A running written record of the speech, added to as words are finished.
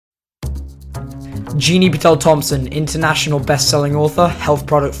Jeannie Patel Thompson, international best-selling author, health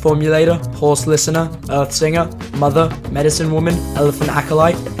product formulator, horse listener, earth singer, mother, medicine woman, elephant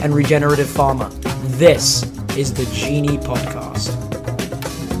acolyte, and regenerative farmer. This is the Jeannie Podcast.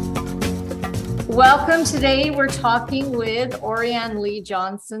 Welcome. Today we're talking with Orianne Lee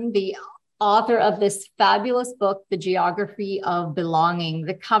Johnson, the author of this fabulous book, The Geography of Belonging.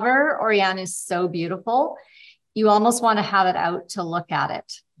 The cover, Orianne, is so beautiful. You almost want to have it out to look at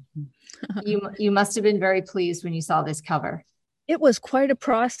it. You must have been very pleased when you saw this cover. It was quite a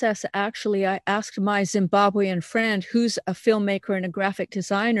process, actually. I asked my Zimbabwean friend, who's a filmmaker and a graphic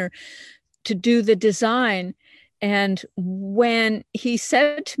designer, to do the design. And when he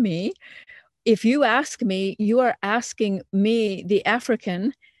said to me, if you ask me, you are asking me, the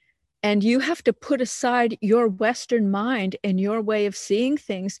African, and you have to put aside your Western mind and your way of seeing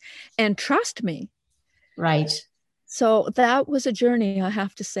things and trust me. Right. So that was a journey, I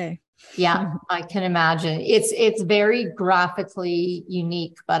have to say. Yeah, I can imagine. It's very graphically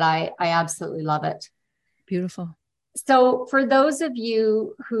unique, but I absolutely love it. Beautiful. So for those of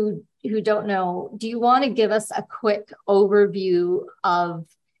you who don't know, do you want to give us a quick overview of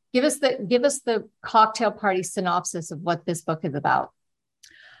give us the cocktail party synopsis of what this book is about?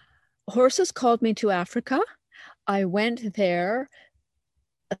 Horses called me to Africa. I went there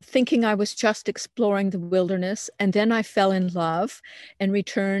thinking I was just exploring the wilderness, and then I fell in love and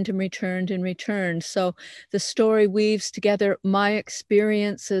returned and returned and returned. So the story weaves together my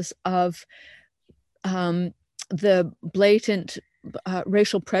experiences of the blatant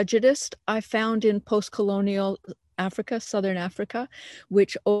racial prejudice I found in post-colonial Africa, Southern Africa,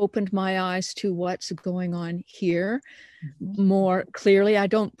 which opened my eyes to what's going on here more clearly. I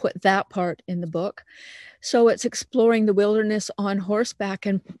don't put that part in the book. So it's exploring the wilderness on horseback.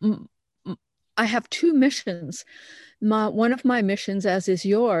 And I have two missions. One of my missions, as is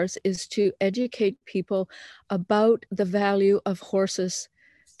yours, is to educate people about the value of horses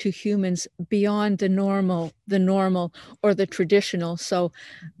to humans beyond the normal or the traditional. So,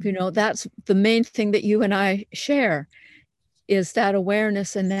 that's the main thing that you and I share, is that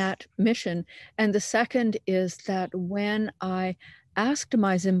awareness and that mission. And the second is that when I asked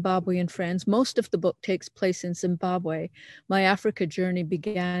my Zimbabwean friends, most of the book takes place in Zimbabwe. My Africa journey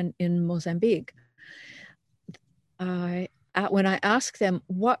began in Mozambique. When I asked them,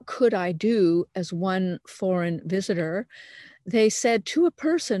 what could I do as one foreign visitor? They said to a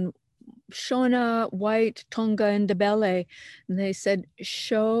person, Shona, White, Tonga, and Ndebele, and they said,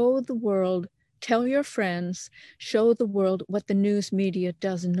 show the world, tell your friends, show the world what the news media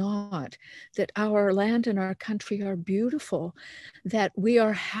does not, that our land and our country are beautiful, that we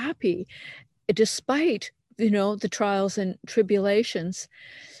are happy despite, the trials and tribulations,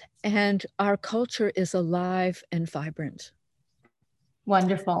 and our culture is alive and vibrant.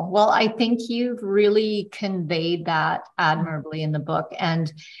 Wonderful. Well, I think you've really conveyed that admirably in the book.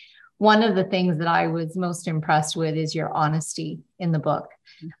 And one of the things that I was most impressed with is your honesty in the book.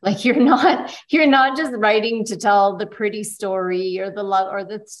 Like you're not just writing to tell the pretty story or the love or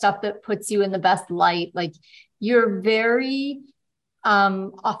the stuff that puts you in the best light. Like you're very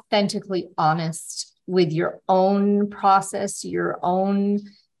authentically honest with your own process, your own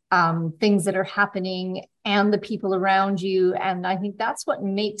things that are happening and the people around you. And I think that's what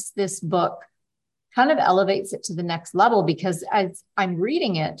makes this book kind of elevates it to the next level, because as I'm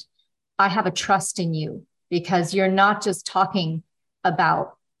reading it, I have a trust in you, because you're not just talking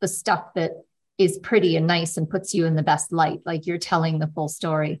about the stuff that is pretty and nice and puts you in the best light. Like you're telling the full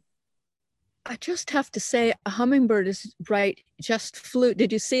story. I just have to say, a hummingbird is right. Just flew.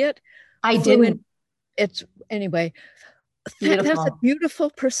 Did you see it? I didn't. Anyway. That's a beautiful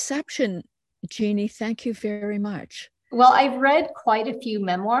perception, Jeannie. Thank you very much. Well, I've read quite a few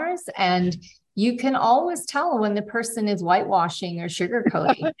memoirs, and you can always tell when the person is whitewashing or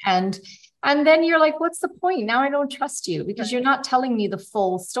sugarcoating. and then you're like, what's the point? Now I don't trust you, because you're not telling me the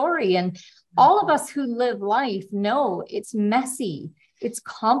full story. And all of us who live life know it's messy. It's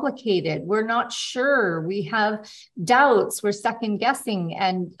complicated. We're not sure. We have doubts. We're second guessing.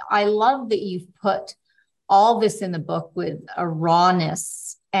 And I love that you've put all this in the book with a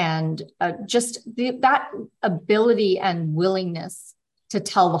rawness and just that ability and willingness to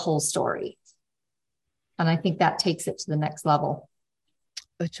tell the whole story. And I think that takes it to the next level.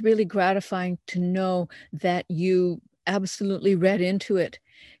 It's really gratifying to know that you absolutely read into it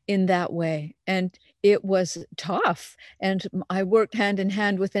in that way. And it was tough. And I worked hand in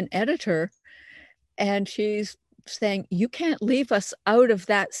hand with an editor, and she's saying, you can't leave us out of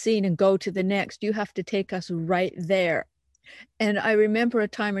that scene and go to the next. You have to take us right there. And I remember a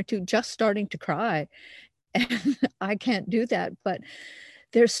time or two just starting to cry. And I can't do that. But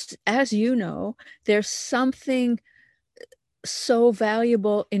there's, as you know, there's something so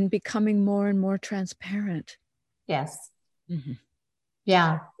valuable in becoming more and more transparent. Yes. Mm-hmm.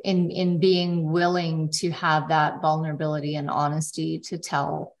 Yeah. In being willing to have that vulnerability and honesty to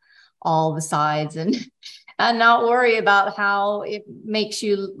tell all the sides and not worry about how it makes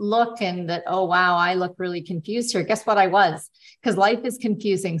you look and that, oh, wow, I look really confused here. Guess what? I was, because life is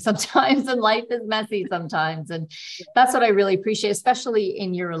confusing sometimes and life is messy sometimes. And that's what I really appreciate, especially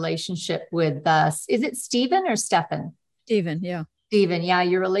in your relationship with us. Is it Stephen or Stefan? Stephen, yeah. Stephen, yeah.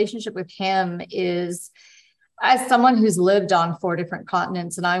 Your relationship with him is, as someone who's lived on 4 different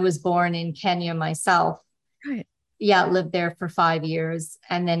continents, and I was born in Kenya myself. Right. Yeah, lived there for 5 years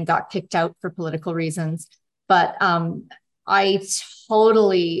and then got kicked out for political reasons. But I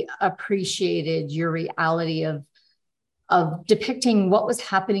totally appreciated your reality of depicting what was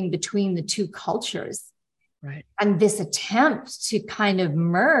happening between the 2 cultures. Right. And this attempt to kind of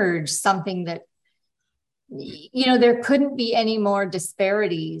merge something that, you know, there couldn't be any more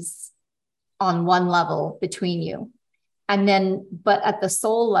disparities on one level between you. And then, but at the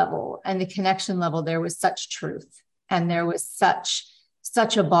soul level and the connection level, there was such truth. And there was such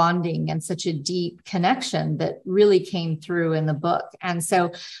a bonding and such a deep connection that really came through in the book. And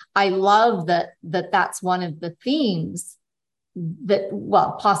so I love that's one of the themes that,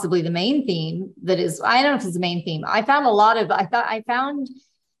 well, possibly the main theme that is, I don't know if it's the main theme. I found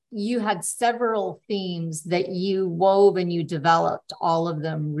you had several themes that you wove and you developed all of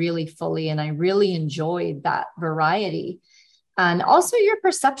them really fully. And I really enjoyed that variety. And also your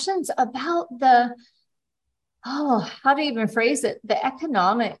perceptions about how to even phrase it, the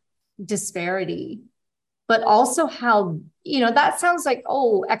economic disparity, but also how, you know, that sounds like,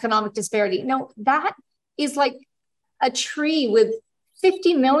 oh, economic disparity. No, that is like a tree with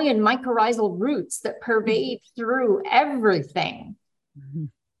 50 million mycorrhizal roots that pervade through everything. Mm-hmm.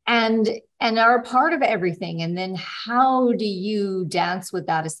 And are a part of everything. And then how do you dance with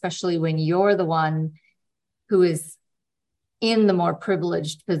that, especially when you're the one who is in the more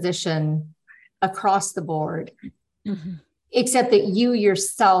privileged position across the board, mm-hmm. except that you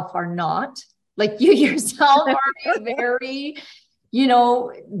yourself are not, like you yourself are a very, you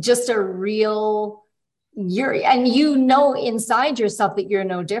know, just a real, and you know inside yourself that you're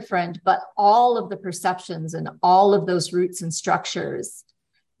no different, but all of the perceptions and all of those roots and structures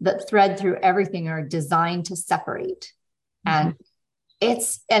that thread through everything are designed to separate. Mm-hmm.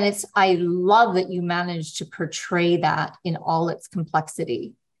 And I love that you managed to portray that in all its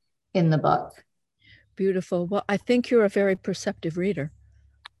complexity in the book. Beautiful. Well, I think you're a very perceptive reader.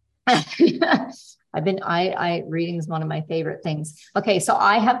 Reading is one of my favorite things. Okay. So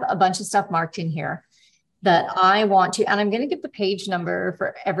I have a bunch of stuff marked in here that I want to, and I'm going to give the page number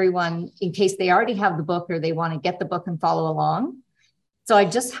for everyone in case they already have the book or they want to get the book and follow along. So I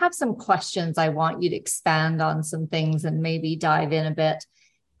just have some questions. I want you to expand on some things and maybe dive in a bit.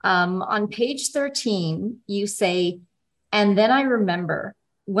 On page 13, you say, and then I remember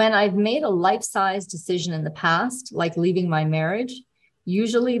when I've made a life-size decision in the past, like leaving my marriage,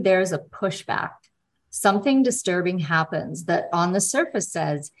 usually there's a pushback. Something disturbing happens that on the surface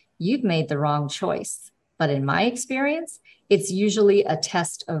says, you've made the wrong choice. But in my experience, it's usually a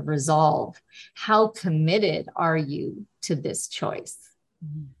test of resolve. How committed are you to this choice?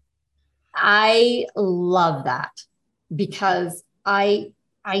 I love that because I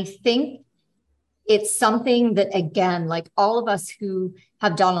think it's something that, again, like all of us who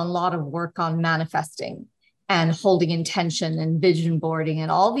have done a lot of work on manifesting and holding intention and vision boarding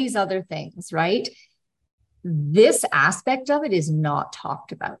and all these other things, right? This aspect of it is not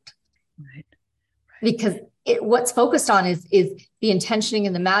talked about. Right. Because what's focused on is the intentioning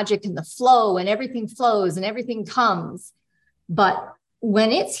and the magic and the flow and everything flows and everything comes. But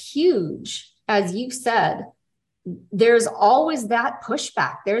when it's huge, as you said, there's always that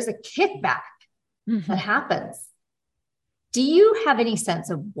pushback. There's a kickback that happens. Do you have any sense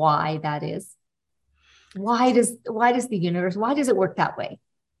of why that is? Why does the universe, why does it work that way?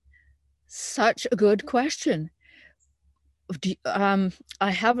 Such a good question. I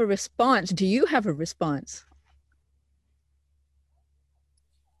have a response. Do you have a response?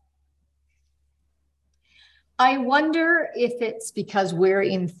 I wonder if it's because we're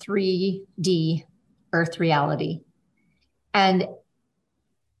in 3D Earth reality. And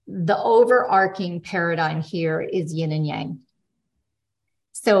the overarching paradigm here is yin and yang.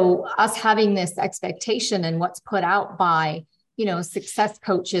 So us having this expectation and what's put out by, you know, success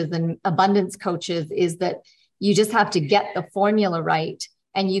coaches and abundance coaches is that you just have to get the formula right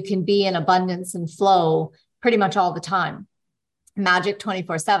and you can be in abundance and flow pretty much all the time. Magic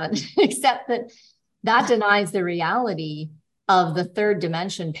 24/7, except that denies the reality of the third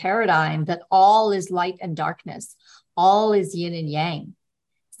dimension paradigm that all is light and darkness, all is yin and yang.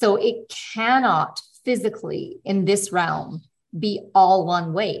 So it cannot physically in this realm be all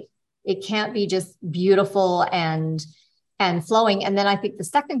one way. It can't be just beautiful and flowing. And then I think the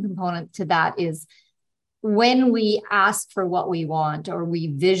second component to that is when we ask for what we want or we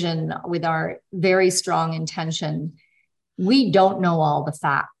vision with our very strong intention, we don't know all the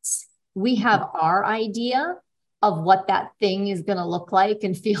facts. We have our idea of what that thing is going to look like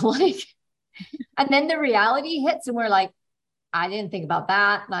and feel like. And then the reality hits and we're like, I didn't think about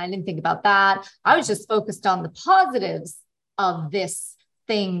that. And I didn't think about that. I was just focused on the positives of this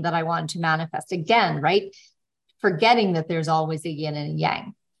thing that I wanted to manifest. Again, right? Forgetting that there's always a yin and a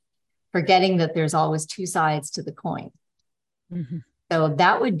yang. Forgetting that there's always two sides to the coin. Mm-hmm. So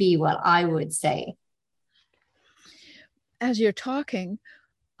that would be what I would say. As you're talking,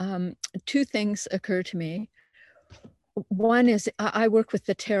 two things occur to me. One is I work with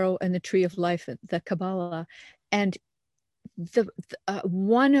the tarot and the tree of life, the Kabbalah, and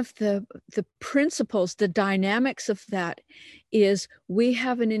one of the principles, the dynamics of that is we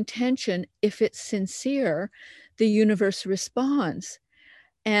have an intention. If it's sincere, the universe responds.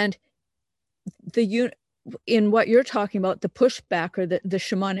 And in what you're talking about, the pushback or the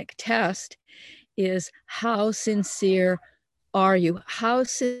shamanic test is how sincere are you? How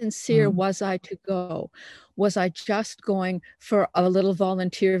sincere was I to go? Was I just going for a little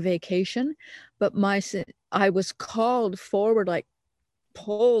volunteer vacation? But I was called forward, like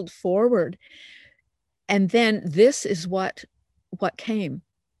pulled forward. And then this is what came.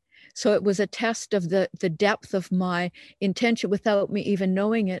 So it was a test of the depth of my intention without me even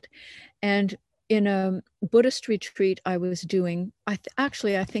knowing it. And in a Buddhist retreat I was doing, I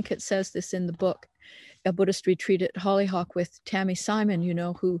think it says this in the book, a Buddhist retreat at Hollyhock with Tammy Simon,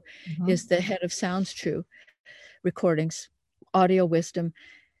 who is the head of Sounds True Recordings, Audio Wisdom.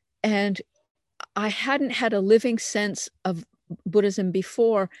 And I hadn't had a living sense of Buddhism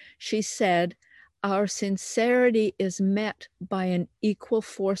before. She said, our sincerity is met by an equal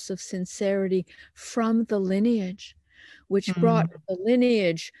force of sincerity from the lineage, which brought the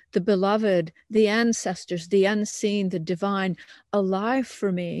lineage, the beloved, the ancestors, the unseen, the divine alive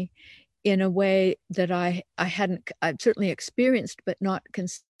for me in a way that I've certainly experienced, but not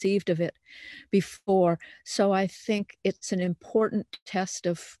conceived of it before. So I think it's an important test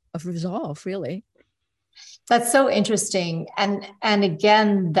of resolve, really. That's so interesting. And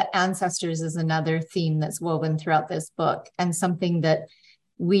again, the ancestors is another theme that's woven throughout this book, and something that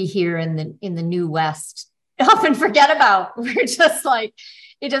we here in the New West often forget about. We're just like,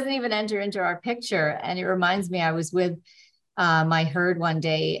 it doesn't even enter into our picture. And it reminds me, I was with my herd one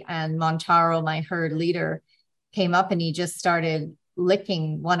day, and Montaro, my herd leader, came up and he just started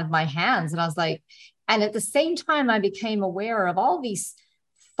licking one of my hands. And I was like, and at the same time, I became aware of all these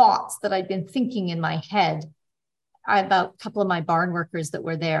thoughts that I'd been thinking in my head about a couple of my barn workers that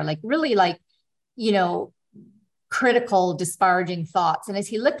were there, like really like, critical, disparaging thoughts. And as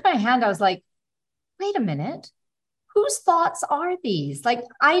he licked my hand, I was like, wait a minute, whose thoughts are these? Like,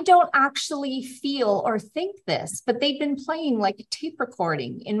 I don't actually feel or think this, but they've been playing like a tape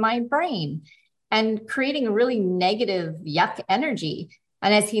recording in my brain and creating a really negative, yuck energy.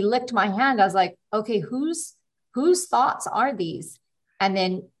 And as he licked my hand, I was like, okay, whose thoughts are these? And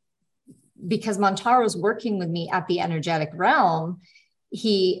then because Montaro's working with me at the energetic realm,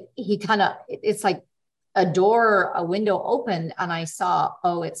 he kind of, it's like a window opened, and I saw,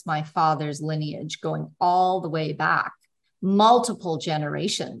 oh, it's my father's lineage going all the way back, multiple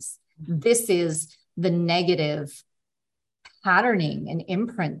generations. This is the negative patterning and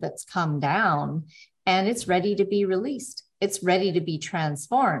imprint that's come down, and it's ready to be released. It's ready to be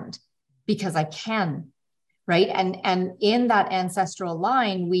transformed because I can. Right. And in that ancestral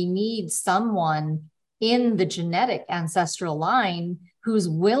line, we need someone in the genetic ancestral line who's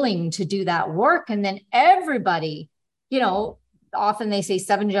willing to do that work. And then everybody, often they say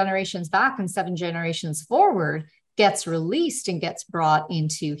 7 generations back and 7 generations forward gets released and gets brought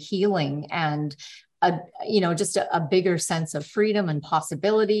into healing and, just a bigger sense of freedom and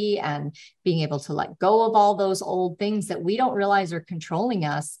possibility and being able to let go of all those old things that we don't realize are controlling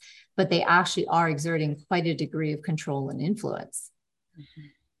us, but they actually are exerting quite a degree of control and influence. Mm-hmm.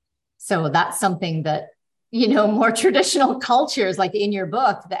 So that's something that, more traditional cultures, like in your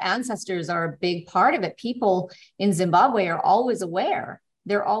book, the ancestors are a big part of it. People in Zimbabwe are always aware.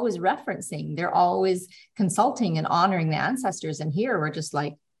 They're always referencing. They're always consulting and honoring the ancestors. And here we're just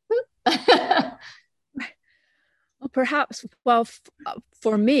like, well, perhaps,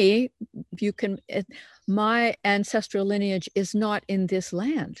 for me, my ancestral lineage is not in this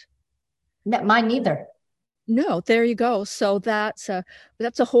land. Mine neither. No, there you go. So that's a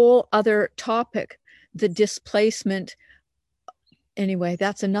whole other topic, the displacement. Anyway,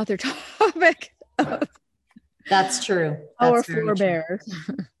 that's another topic. That's true. Our That's very true. forebears.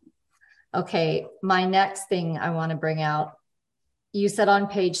 Okay, my next thing I want to bring out, you said on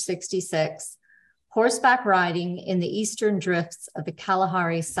page 66, horseback riding in the eastern drifts of the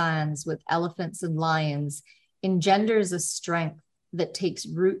Kalahari Sands with elephants and lions engenders a strength that takes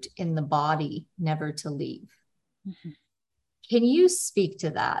root in the body, never to leave. Mm-hmm. Can you speak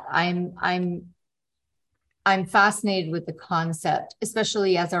to that? I'm fascinated with the concept,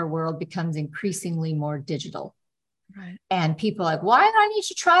 especially as our world becomes increasingly more digital. Right. And people are like, why do I need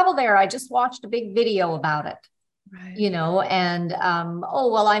to travel there? I just watched a big video about it. Right. You know, and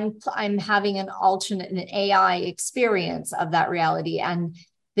oh, well, I'm having an alternate, an AI experience of that reality. And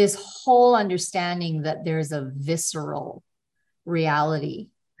this whole understanding that there's a visceral reality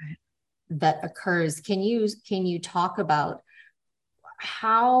that occurs. Can you talk about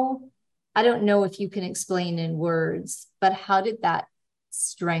how, I don't know if you can explain in words, but how did that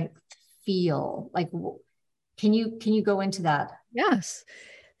strength feel? Like, can you go into that? Yes.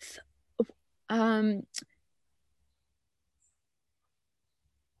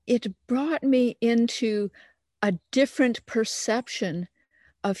 It brought me into a different perception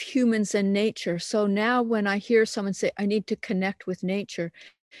of humans and nature. So now when I hear someone say, I need to connect with nature,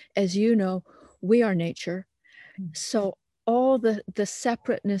 as you know, we are nature. So all the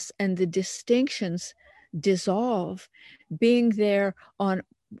separateness and the distinctions dissolve. Being there on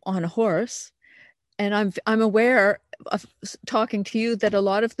a horse, and I'm aware of talking to you that a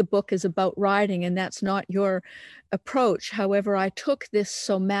lot of the book is about riding, and that's not your approach. However, I took this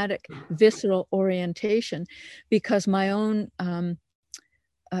somatic, visceral orientation because my own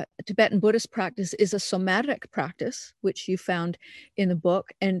Tibetan Buddhist practice is a somatic practice, which you found in the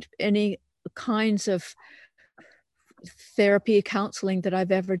book, and any kinds of therapy, counseling that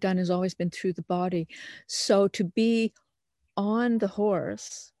I've ever done has always been through the body. So to be on the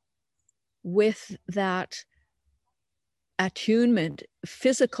horse with that attunement,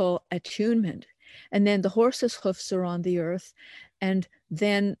 physical attunement, and then the horse's hoofs are on the earth, and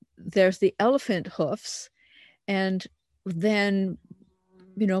then there's the elephant hoofs, and then,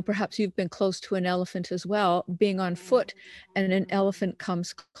 you know, perhaps you've been close to an elephant as well, being on foot, and an elephant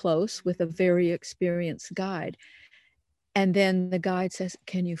comes close with a very experienced guide. And then the guide says,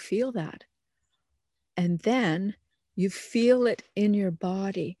 can you feel that? And then you feel it in your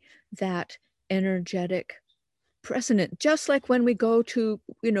body, that energetic present, just like when we go to,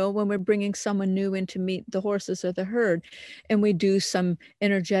 you know, when we're bringing someone new in to meet the horses or the herd, and we do some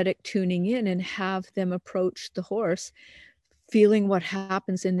energetic tuning in and have them approach the horse, feeling what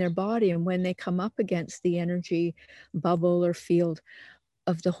happens in their body and when they come up against the energy bubble or field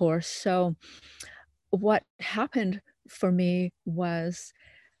of the horse. So what happened for me was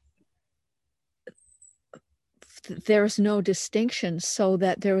there's no distinction, so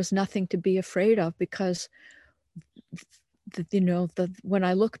that there was nothing to be afraid of, because when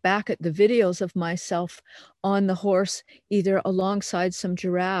I look back at the videos of myself on the horse, either alongside some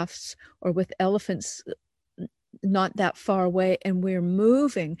giraffes or with elephants not that far away, and we're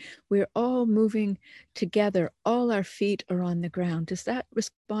all moving together, all our feet are on the ground. Does that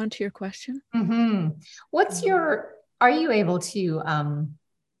respond to your question? Mm-hmm. Are you able to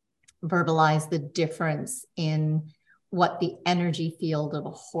verbalize the difference in what the energy field of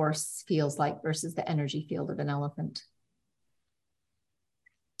a horse feels like versus the energy field of an elephant?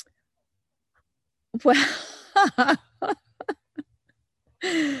 Well,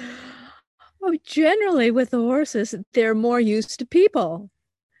 generally with the horses, they're more used to people.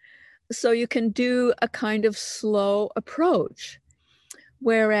 So you can do a kind of slow approach.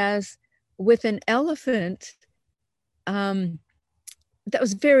 Whereas with an elephant, that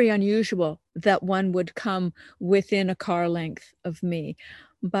was very unusual that one would come within a car length of me.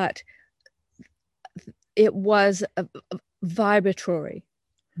 But it was vibratory.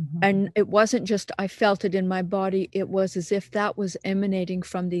 Mm-hmm. And it wasn't just, I felt it in my body. It was as if that was emanating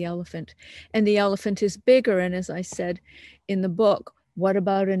from the elephant. And the elephant is bigger. And as I said in the book, what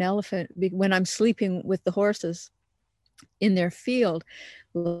about an elephant? When I'm sleeping with the horses in their field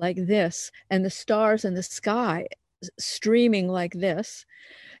like this, and the stars in the sky streaming like this.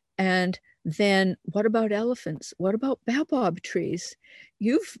 And then what about elephants? What about baobab trees?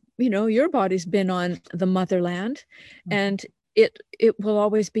 Your body's been on the motherland, mm-hmm. and it will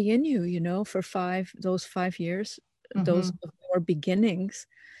always be in you, for those 5 years, mm-hmm. those more beginnings.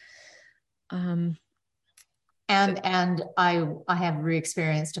 And And I have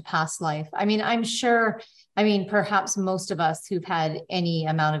re-experienced a past life. I mean, I'm sure, I mean, perhaps most of us who've had any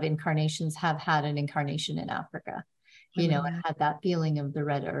amount of incarnations have had an incarnation in Africa, you know, and had that feeling of the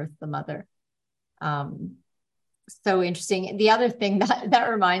red earth, the mother. So interesting. The other thing that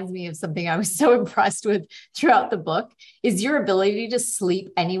reminds me of something I was so impressed with throughout the book is your ability to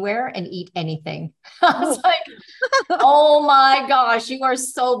sleep anywhere and eat anything. I was like, oh my gosh, you are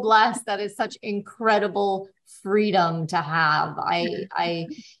so blessed. That is such incredible freedom to have.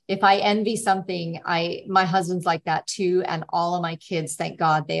 If I envy something, my husband's like that too. And all of my kids, thank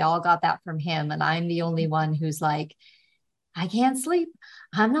God, they all got that from him. And I'm the only one who's like, I can't sleep.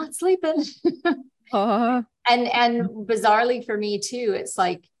 I'm not sleeping. And bizarrely for me too, it's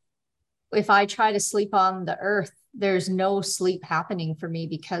like, if I try to sleep on the earth, there's no sleep happening for me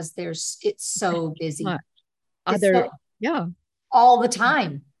because it's so busy. All the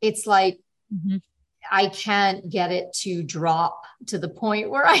time. It's like, I can't get it to drop to the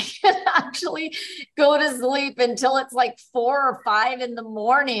point where I can actually go to sleep until it's like 4 or 5 in the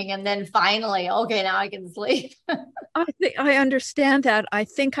morning. And then finally, okay, now I can sleep. I think I understand that. I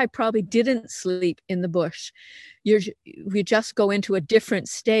think I probably didn't sleep in the bush. We just go into a different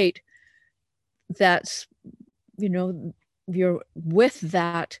state. That's, you know, you're with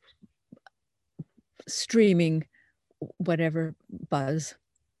that streaming, whatever buzz.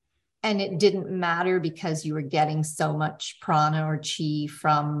 And it didn't matter because you were getting so much prana or chi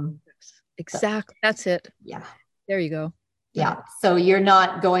from. Exactly. That's it. Yeah. There you go. Yeah. So you're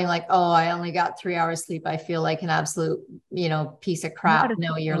not going like, oh, I only got 3 hours sleep. I feel like an absolute, you know, piece of crap.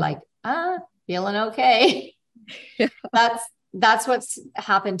 No, you're like, feeling okay. Yeah. That's what's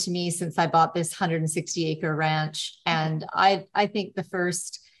happened to me since I bought this 160-acre ranch. And I think the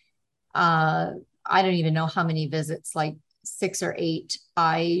first, I don't even know how many visits, like 6 or 8,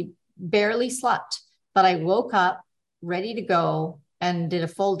 I barely slept, but I woke up ready to go and did a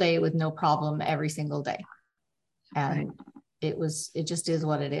full day with no problem every single day. And it just is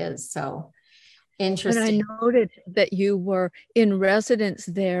what it is. So interesting. And I noted that you were in residence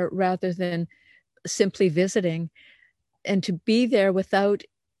there rather than simply visiting, and to be there without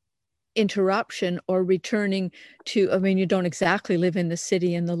interruption or returning to, I mean, you don't exactly live in the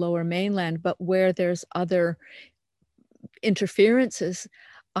city in the Lower Mainland, but where there's other interferences,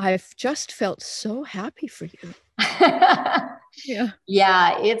 I've just felt so happy for you.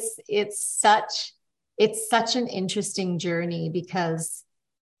 Yeah, it's such an interesting journey because,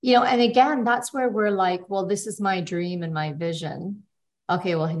 you know, and again, that's where we're like, well, this is my dream and my vision.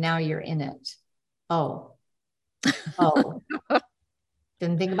 Okay, well, now you're in it. Oh,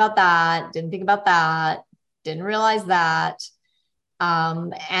 didn't think about that. Didn't realize that.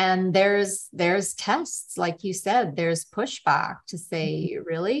 And there's tests, like you said, there's pushback to say,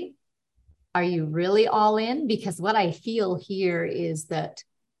 really? Are you really all in? Because what I feel here is that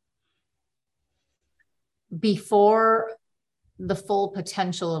before the full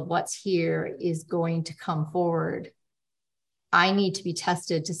potential of what's here is going to come forward, I need to be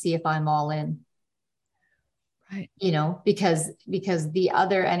tested to see if I'm all in. Right. You know, because the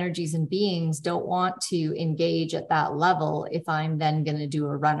other energies and beings don't want to engage at that level if I'm then going to do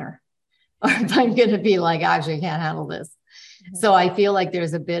a runner, or if I'm going to be like, actually, I can't handle this. Mm-hmm. So I feel like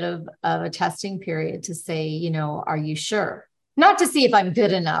there's a bit of a testing period to say, you know, are you sure? Not to see if I'm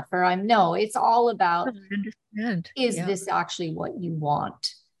good enough or it's all about, is this actually what you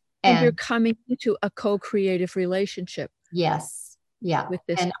want? And you're coming into a co-creative relationship. Yes. Yeah. With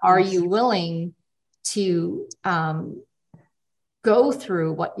this, and are you willing to go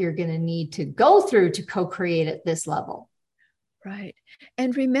through what you're going to need to go through to co-create at this level? Right.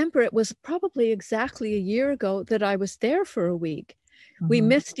 And remember, it was probably exactly a year ago that I was there for a week. Mm-hmm. We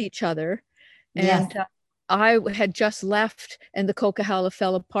missed each other. And I had just left and the Coquihalla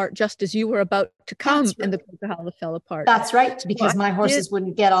fell apart just as you were about to come. Right. And the Coquihalla fell apart. That's right. Because my horses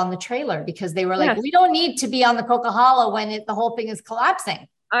wouldn't get on the trailer because they were like, we don't need to be on the Coquihalla when the whole thing is collapsing.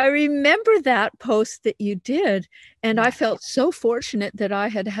 I remember that post that you did, and I felt so fortunate that I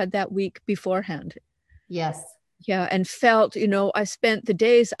had had that week beforehand. Yes. Yeah, and felt, you know, I spent the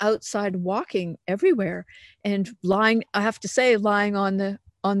days outside walking everywhere and lying on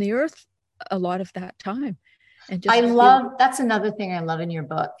the earth a lot of that time. And just that's another thing I love in your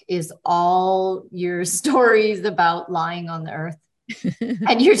book is all your stories about lying on the earth.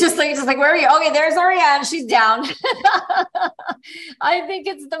 And you're just like, where are you? Okay, there's Ariane. She's down. I think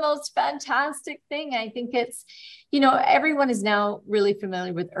it's the most fantastic thing. I think it's, you know, everyone is now really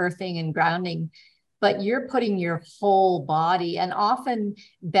familiar with earthing and grounding, but you're putting your whole body and often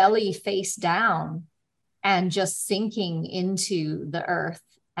belly face down and just sinking into the earth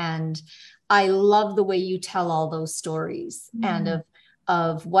And I love the way you tell all those stories and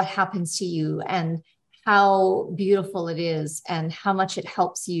of what happens to you and how beautiful it is and how much it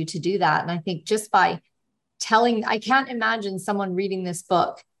helps you to do that. And I think just by telling, I can't imagine someone reading this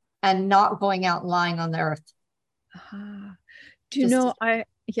book and not going out and lying on the earth. Do you know,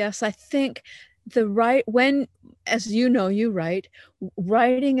 yes, I think when, as you know, you write,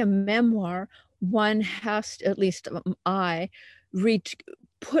 writing a memoir, one has to, at least I,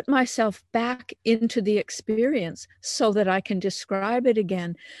 put myself back into the experience so that I can describe it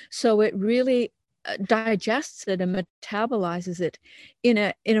again. So it really digests it and metabolizes it in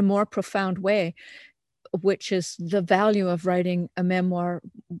a more profound way, which is the value of writing a memoir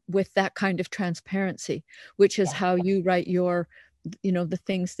with that kind of transparency, which is how you write your, the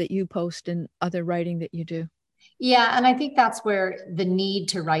things that you post and other writing that you do. Yeah. And I think that's where the need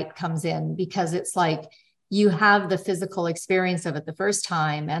to write comes in, because it's like you have the physical experience of it the first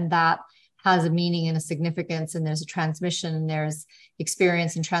time, and that has a meaning and a significance, and there's a transmission, and there's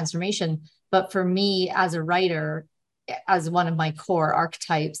experience and transformation. But for me as a writer, as one of my core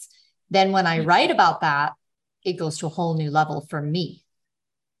archetypes, then when I write about that, it goes to a whole new level for me.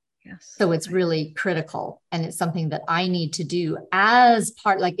 Yes. So it's really critical. And it's something that I need to do as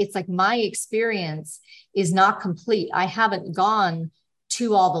part, like, it's like my experience is not complete. I haven't gone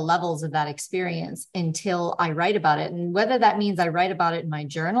to all the levels of that experience until I write about it. And whether that means I write about it in my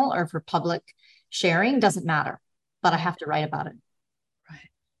journal or for public sharing, doesn't matter, but I have to write about it. Right.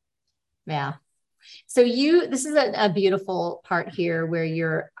 Yeah. So this is a beautiful part here where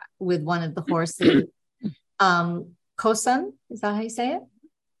you're with one of the horses. Kosun, is that how you say it?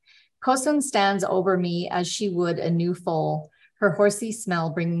 Kosun stands over me as she would a new foal, her horsey smell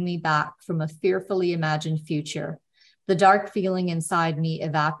bringing me back from a fearfully imagined future. The dark feeling inside me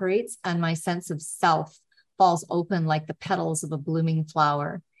evaporates, and my sense of self falls open like the petals of a blooming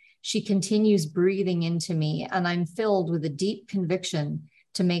flower. She continues breathing into me, and I'm filled with a deep conviction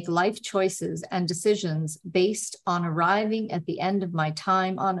to make life choices and decisions based on arriving at the end of my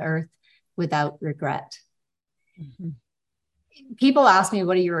time on earth without regret. Mm-hmm. People ask me,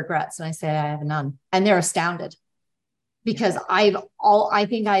 what are your regrets? And I say, I have none. And they're astounded, because I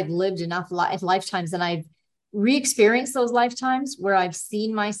think I've lived enough lifetimes, and I've re-experienced those lifetimes where I've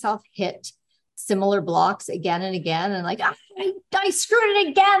seen myself hit similar blocks again and again. And like, I screwed it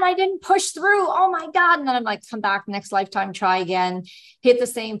again. I didn't push through. Oh my God. And then I'm like, come back next lifetime, try again, hit the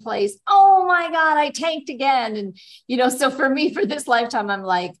same place. Oh my God, I tanked again. And, so for me, for this lifetime, I'm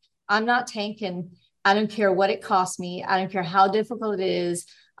like, I'm not tanking. I don't care what it costs me. I don't care how difficult it is.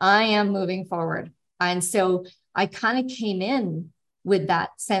 I am moving forward. And so I kind of came in with that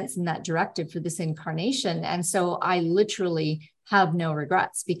sense and that directive for this incarnation. And so I literally have no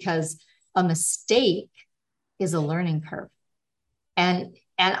regrets, because a mistake is a learning curve. And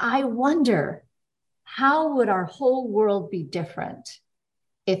I wonder, how would our whole world be different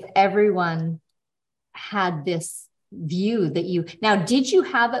if everyone had this view that now, did you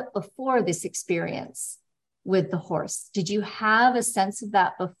have it before this experience with the horse? Did you have a sense of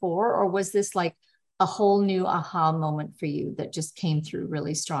that before, or was this like a whole new aha moment for you that just came through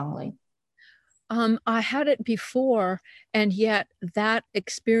really strongly? I had it before, and yet that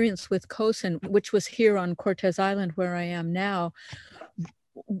experience with Kosun, which was here on Cortes Island where I am now,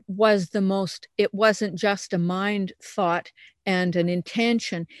 was it wasn't just a mind thought and an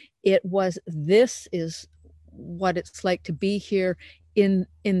intention. It was, this is what it's like to be here in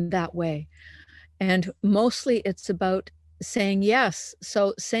that way. And mostly it's about saying yes.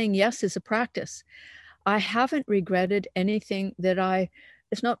 So saying yes is a practice. I haven't regretted anything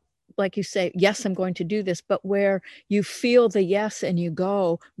it's not like you say, yes, I'm going to do this, but where you feel the yes and you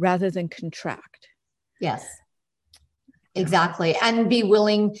go rather than contract. Yes, exactly. And be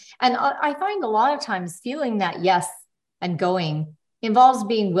willing. And I find a lot of times feeling that yes and going involves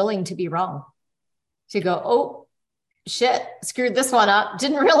being willing to be wrong, to go, oh shit, screwed this one up.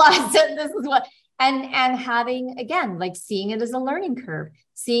 Didn't realize that this is what, and having, again, like seeing it as a learning curve,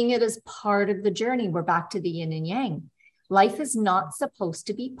 seeing it as part of the journey. We're back to the yin and yang. Life is not supposed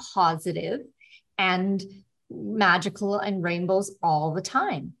to be positive and magical and rainbows all the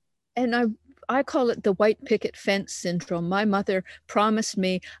time. And I call it the white picket fence syndrome. My mother promised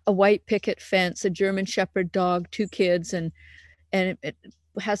me a white picket fence, a German Shepherd dog, 2 kids, and it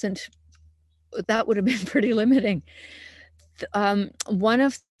hasn't. That would have been pretty limiting. One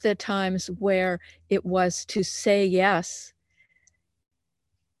of the times where it was to say yes,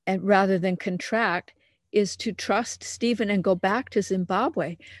 and rather than contract, is to trust Stephen and go back to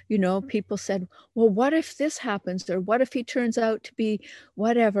Zimbabwe. People said, well, what if this happens? Or what if he turns out to be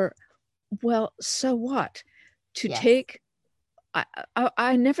whatever? Well, so what? To take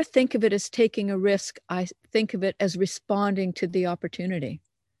I never think of it as taking a risk. I think of it as responding to the opportunity.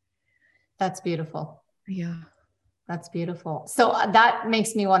 That's beautiful. Yeah. That's beautiful. So that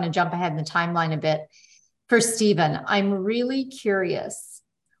makes me want to jump ahead in the timeline a bit. For Stephen, I'm really curious.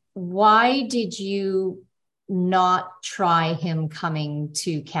 Why did you not try him coming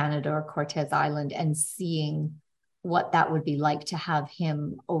to Canada or Cortes Island and seeing what that would be like to have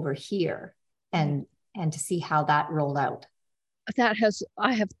him over here and to see how that rolled out?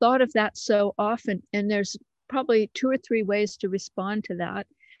 I have thought of that so often, and there's probably 2 or 3 ways to respond to that.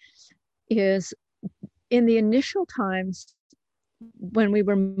 Is in the initial times when we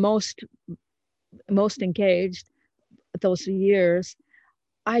were most engaged, those years,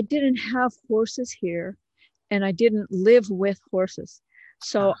 I didn't have horses here, and I didn't live with horses.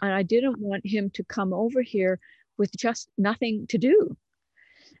 So, and I didn't want him to come over here with just nothing to do.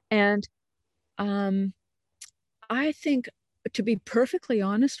 And I think, to be perfectly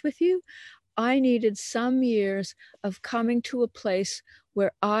honest with you, I needed some years of coming to a place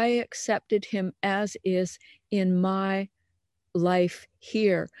where I accepted him as is in my life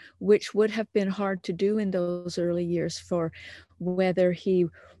here, which would have been hard to do in those early years, for whether he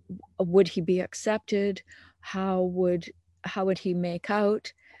would be accepted, how would he make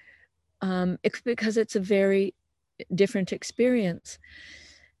out, because it's a very different experience.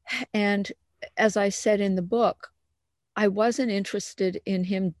 And as I said in the book, I wasn't interested in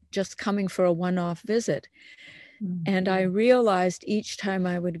him just coming for a one-off visit. Mm-hmm. And I realized each time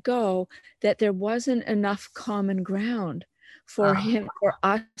I would go that there wasn't enough common ground for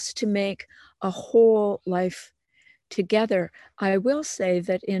us to make a whole life together. I will say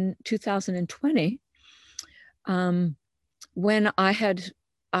that in 2020, when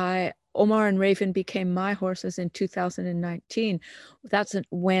Omar and Raven became my horses in 2019, that's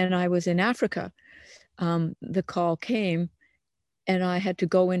when I was in Africa. The call came, and I had to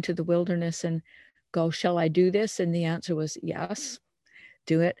go into the wilderness and go, shall I do this? And the answer was yes,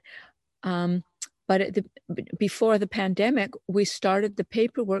 do it. But before the pandemic, we started the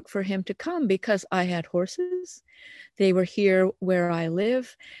paperwork for him to come because I had horses. They were here where I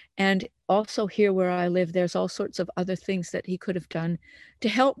live. And also here where I live, there's all sorts of other things that he could have done to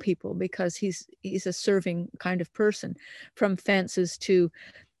help people, because he's a serving kind of person, from fences to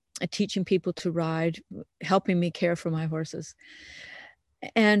teaching people to ride, helping me care for my horses.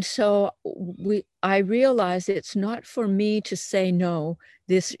 And so I realized it's not for me to say, no,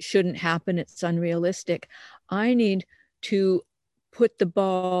 this shouldn't happen, it's unrealistic. I need to put the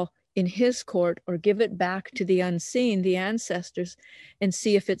ball in his court, or give it back to the unseen, the ancestors, and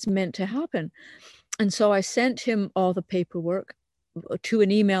see if it's meant to happen. And so I sent him all the paperwork to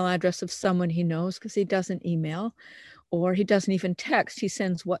an email address of someone he knows, because he doesn't email, or he doesn't even text. He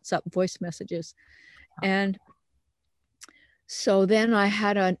sends WhatsApp voice messages. And so then I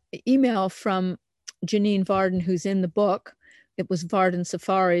had an email from Janine Varden, who's in the book. It was Varden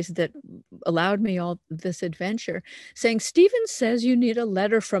Safaris that allowed me all this adventure, saying, Stephen says you need a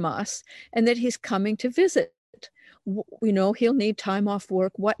letter from us and that he's coming to visit. You know, he'll need time off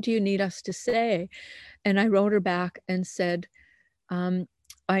work. What do you need us to say? And I wrote her back and said,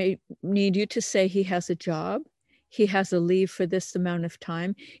 I need you to say he has a job. He has a leave for this amount of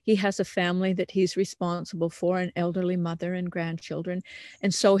time. He has a family that he's responsible for, an elderly mother and grandchildren.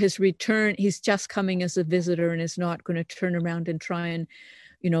 And so his return, he's just coming as a visitor and is not going to turn around and try and,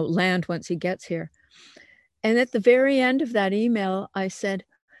 land once he gets here. And at the very end of that email, I said,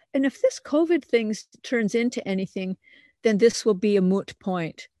 and if this COVID thing turns into anything, then this will be a moot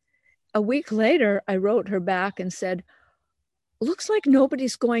point. A week later, I wrote her back and said, looks like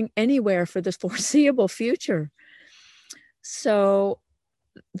nobody's going anywhere for the foreseeable future. So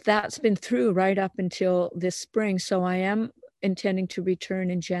that's been through right up until this spring. So I am intending to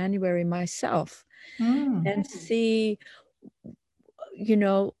return in January myself and see,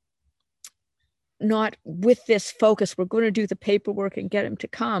 not with this focus, we're going to do the paperwork and get him to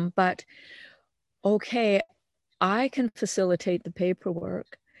come, but okay, I can facilitate the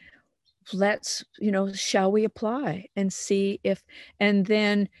paperwork. Let's, shall we apply and see if, and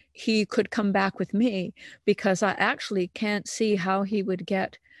then he could come back with me, because I actually can't see how he would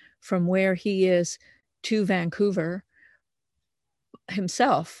get from where he is to Vancouver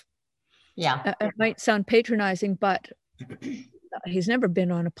himself. Yeah. It might sound patronizing, but he's never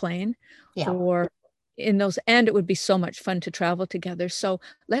been on a plane or in those, and it would be so much fun to travel together. So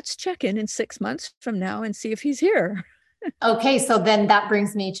let's check in 6 months from now and see if he's here. Okay, so then that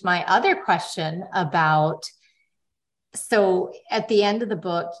brings me to my other question about, so at the end of the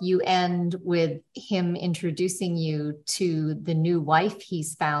book, you end with him introducing you to the new wife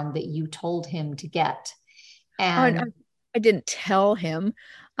he's found that you told him to get. And I didn't tell him.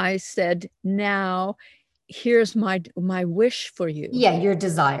 I said, now here's my wish for you. Yeah, your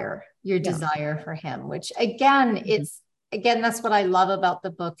desire for him, which again, that's what I love about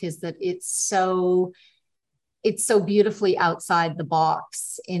the book, is that it's so beautifully outside the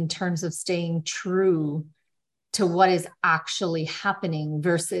box in terms of staying true to what is actually happening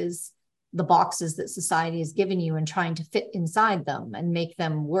versus the boxes that society has given you and trying to fit inside them and make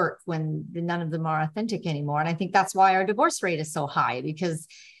them work when none of them are authentic anymore. And I think that's why our divorce rate is so high, because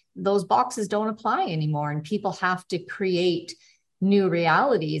those boxes don't apply anymore and people have to create new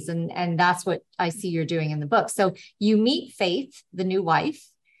realities. And that's what I see you're doing in the book. So you meet Faith, the new wife,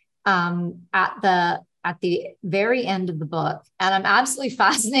 at the very end of the book. And I'm absolutely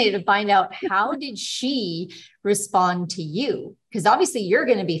fascinated to find out, how did she respond to you? Because obviously you're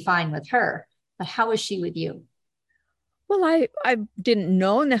going to be fine with her, but how was she with you? Well, I didn't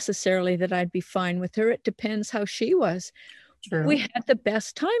know necessarily that I'd be fine with her. It depends how she was. True. We had the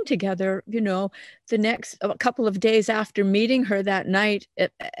best time together, the next a couple of days after meeting her that night,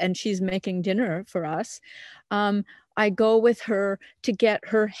 and she's making dinner for us. I go with her to get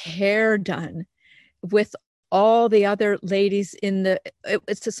her hair done with all the other ladies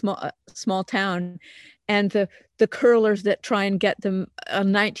it's a small town, and the curlers that try and get them a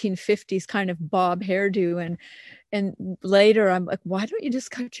 1950s kind of bob hairdo. And later I'm like, why don't you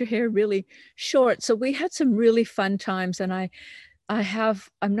just cut your hair really short? So we had some really fun times. And I'm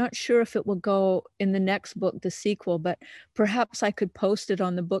not sure if it will go in the next book, the sequel, but perhaps I could post it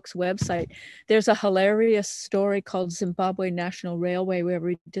on the book's website. There's a hilarious story called Zimbabwe National Railway, where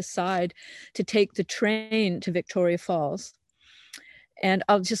we decide to take the train to Victoria Falls. And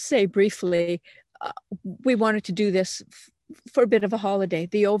I'll just say briefly, we wanted to do this for a bit of a holiday,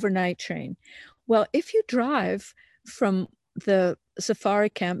 the overnight train. Well, if you drive from the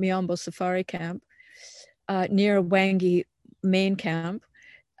safari camp, Miombo Safari Camp, near Wangi main camp,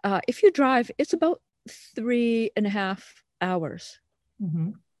 if you drive, it's about 3.5 hours.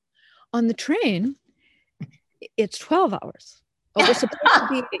 Mm-hmm. On the train, it's 12 hours. Oh, it was supposed to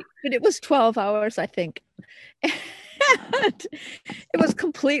be 8, but it was 12 hours, I think. And it was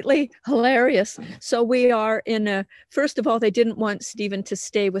completely hilarious. So we are first of all, they didn't want Stephen to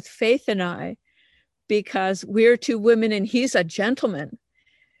stay with Faith and I, because we're 2 women and he's a gentleman.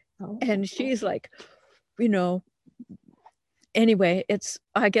 Oh. And she's like, anyway,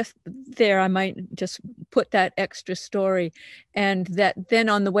 I guess I might just put that extra story. And that then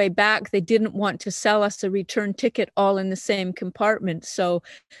on the way back, they didn't want to sell us a return ticket all in the same compartment. So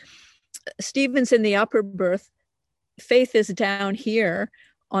Stephen's in the upper berth, Faith is down here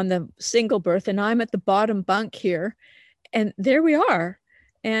on the single berth, and I'm at the bottom bunk here. And there we are.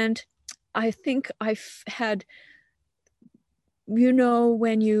 And I think I've had,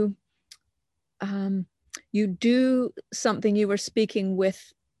 when you do something you were speaking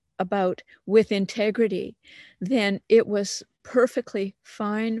about with integrity, then it was perfectly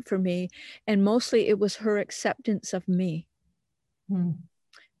fine for me. And mostly it was her acceptance of me.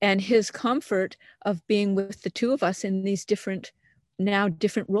 And his comfort of being with the 2 of us in these different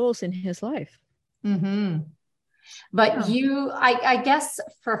roles in his life. Mm-hmm. But I guess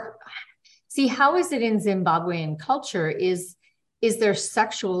how is it in Zimbabwean culture? Is there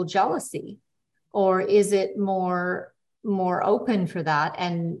sexual jealousy, or is it more open for that?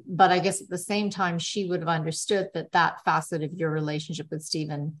 But I guess at the same time, she would have understood that facet of your relationship with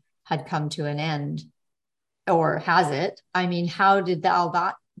Stephen had come to an end, or has it? I mean, how did all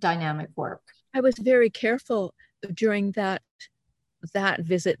that dynamic work? I was very careful during that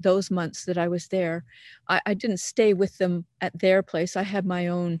visit, those months that I was there. I didn't stay with them at their place. I had my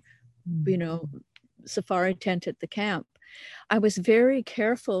own, safari tent at the camp. I was very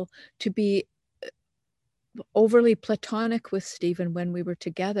careful to be overly platonic with Stephen when we were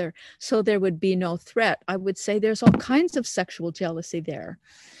together, so there would be no threat. I would say there's all kinds of sexual jealousy there.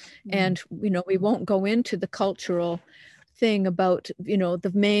 And, we won't go into the cultural thing about,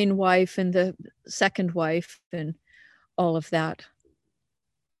 the main wife and the second wife and all of that.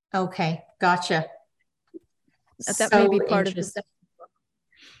 Okay, gotcha. That may be part of the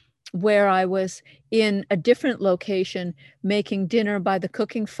where I was in a different location making dinner by the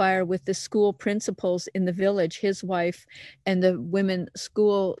cooking fire with the school principals in the village, his wife and the women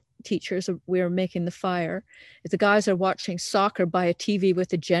school teachers. We were making the fire. The guys are watching soccer by a TV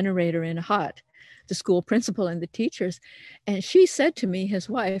with a generator in a hut, the school principal and the teachers. And she said to me, his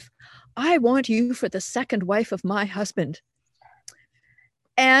wife, "I want you for the second wife of my husband."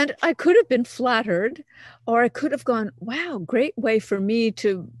 And I could have been flattered, or I could have gone, wow, great way for me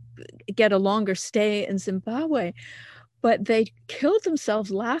to get a longer stay in Zimbabwe. But they killed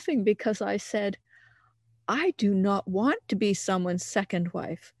themselves laughing because I said, I do not want to be someone's second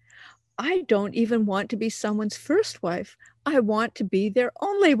wife. I don't even want to be someone's first wife. I want to be their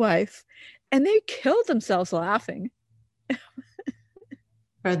only wife. And they killed themselves laughing.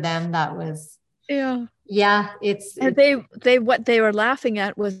 For them, that was, Yeah. it's And they what they were laughing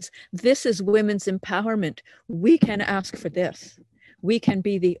at was, this is women's empowerment. We can ask for this. We can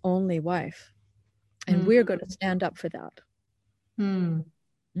be the only wife. And we're going to stand up for that.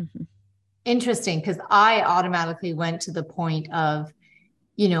 Interesting, because I automatically went to the point of,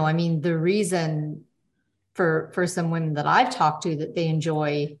 the reason for some women that I've talked to that they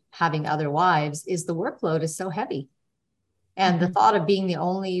enjoy having other wives is the workload is so heavy. And the thought of being the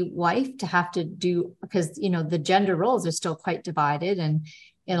only wife to have to do, because, the gender roles are still quite divided. And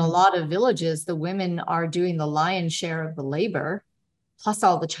in a lot of villages, the women are doing the lion's share of the labor, plus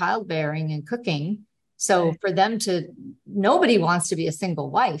all the childbearing and cooking. So for them nobody wants to be a single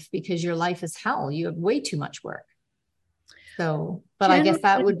wife because your life is hell. You have way too much work. So, but I guess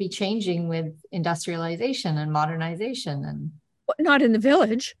that would be changing with industrialization and modernization and. Not in the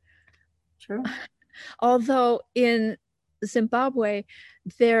village. True. Although in Zimbabwe,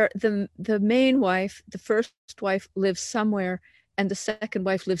 the main wife, the first wife lives somewhere and the second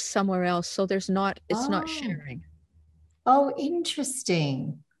wife lives somewhere else. So it's not sharing. Oh,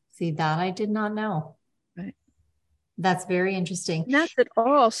 interesting. See, that I did not know. Right. That's very interesting. And that's at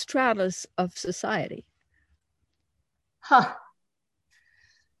all stratas of society. Huh.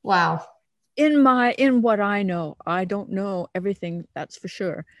 Wow. In what I know, I don't know everything, that's for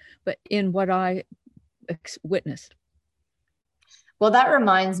sure, but in what I witnessed. Well, that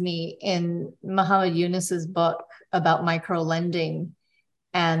reminds me, in Muhammad Yunus's book about micro lending,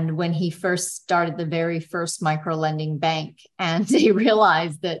 and when he first started the very first micro lending bank, and they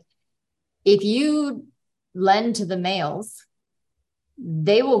realized that if you lend to the males,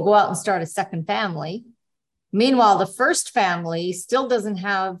 they will go out and start a second family. Meanwhile, the first family still doesn't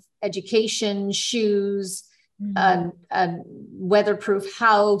have education, shoes, a weatherproof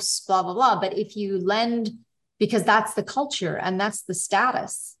house, blah, blah, blah. But if you lend, because that's the culture and that's the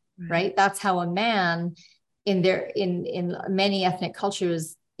status, right? That's how a man in many ethnic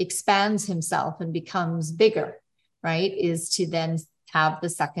cultures expands himself and becomes bigger, right? Is to then have the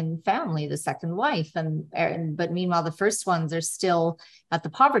second family, the second wife. But meanwhile, the first ones are still at the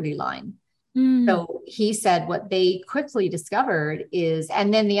poverty line. So he said what they quickly discovered is,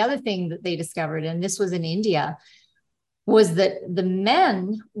 and then the other thing that they discovered, and this was in India, was that the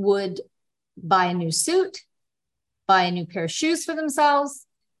men would buy a new suit, buy a new pair of shoes for themselves,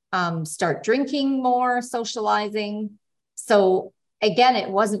 start drinking more, socializing. So again, it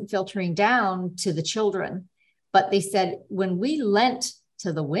wasn't filtering down to the children, but they said when we lent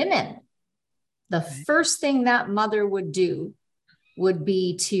to the women, the first thing that mother would do would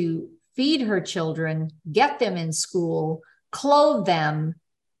be to feed her children, get them in school, clothe them,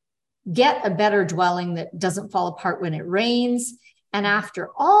 get a better dwelling that doesn't fall apart when it rains. And after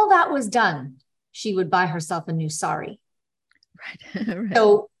all that was done, she would buy herself a new sari. Right.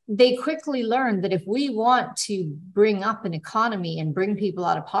 So they quickly learned that if we want to bring up an economy and bring people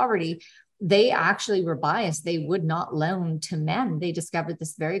out of poverty, they actually were biased. They would not loan to men. They discovered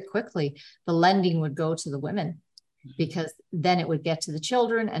this very quickly. The lending would go to the women, because then it would get to the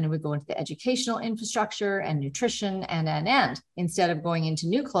children and it would go into the educational infrastructure and nutrition and instead of going into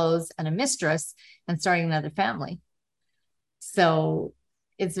new clothes and a mistress and starting another family. So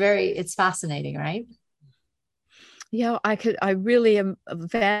it's fascinating, right? Yeah, I really am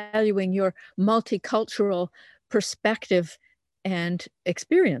valuing your multicultural perspective and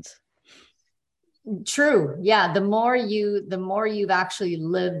experience. True. Yeah. The more you've actually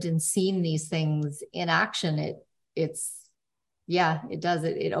lived and seen these things in action, it does.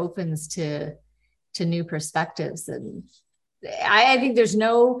 It opens to new perspectives. And I think there's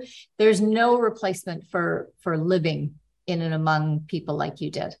no replacement for living in and among people like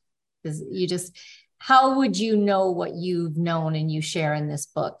you did. Because how would you know what you've known and you share in this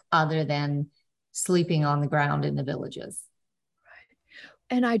book other than sleeping on the ground in the villages? Right.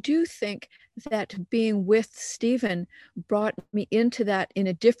 And I do think that being with Stephen brought me into that in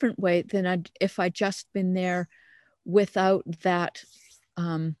a different way than if I'd just been there without that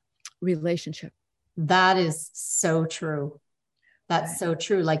relationship. That is so true. That's so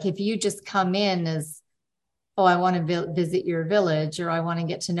true. Like if you just come in as, oh, I want to visit your village, or I want to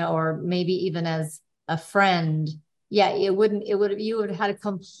get to know, or maybe even as a friend. Yeah, you would have had a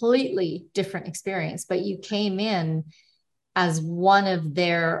completely different experience, but you came in as one of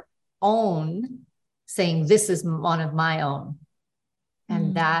their own, saying, this is one of my own.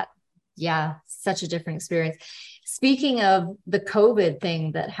 And that, yeah, such a different experience. Speaking of the COVID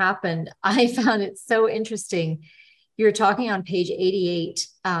thing that happened, I found it so interesting. You're talking on page 88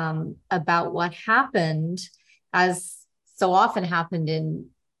 about what happened, as so often happened in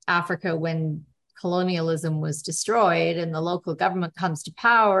Africa when colonialism was destroyed and the local government comes to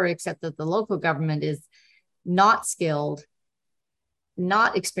power, except that the local government is not skilled,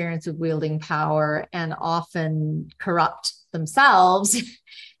 not experienced with wielding power, and often corrupt themselves.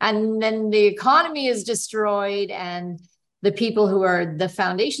 And then the economy is destroyed, and the people who are the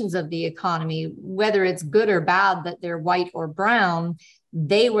foundations of the economy, whether it's good or bad that they're white or brown,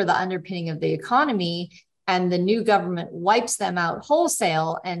 they were the underpinning of the economy. And the new government wipes them out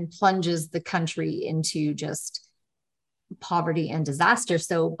wholesale and plunges the country into just poverty and disaster.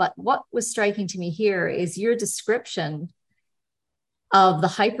 So, but what was striking to me here is your description of the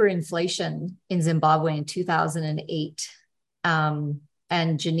hyperinflation in Zimbabwe in 2008.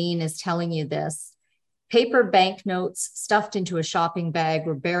 And Janine is telling you this. Paper banknotes stuffed into a shopping bag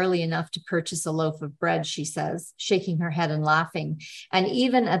were barely enough to purchase a loaf of bread, she says, shaking her head and laughing. And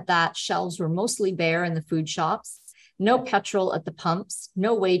even at that, shelves were mostly bare in the food shops, no petrol at the pumps,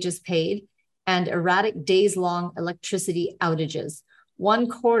 no wages paid, and erratic days-long electricity outages.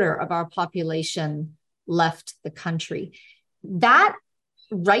 1/4 of our population left the country. That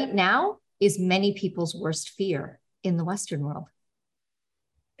right now is many people's worst fear in the Western world.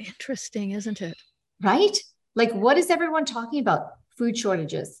 Interesting, isn't it? Right? Like, what is everyone talking about? Food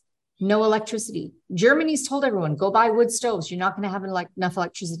shortages, no electricity. Germany's told everyone, go buy wood stoves. You're not going to have enough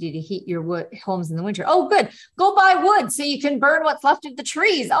electricity to heat your homes in the winter. Oh, good. Go buy wood so you can burn what's left of the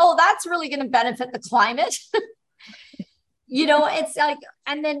trees. Oh, that's really going to benefit the climate. It's like,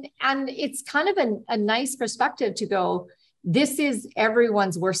 and it's kind of a nice perspective to go, this is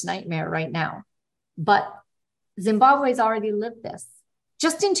everyone's worst nightmare right now. But Zimbabwe's already lived this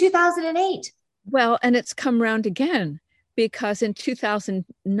just in 2008. Well, and it's come round again, because in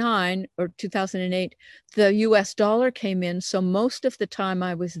 2009 or 2008, the US dollar came in. So most of the time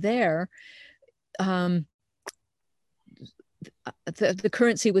I was there, the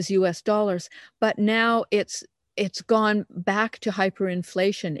currency was US dollars, but now it's gone back to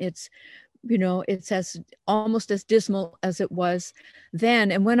hyperinflation. It's almost as dismal as it was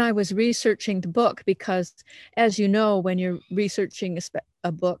then. And when I was researching the book, because as you know, when you're researching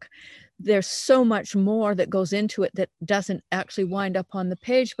a book, there's so much more that goes into it that doesn't actually wind up on the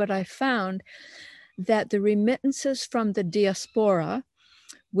page. But I found that the remittances from the diaspora,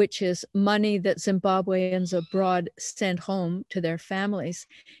 which is money that Zimbabweans abroad send home to their families,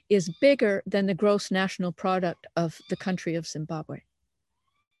 is bigger than the gross national product of the country of Zimbabwe.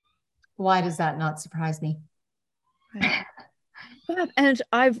 Why does that not surprise me? Right. And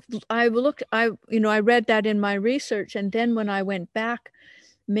I read that in my research, and then when I went back,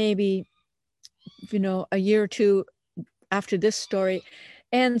 maybe a year or two after this story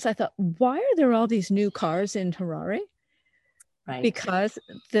ends, I thought, why are there all these new cars in Harare? Right. Because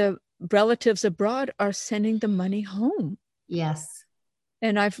the relatives abroad are sending the money home. Yes.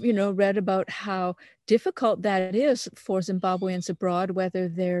 And I've, read about how difficult that is for Zimbabweans abroad, whether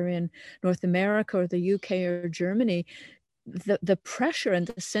they're in North America or the UK or Germany. The pressure and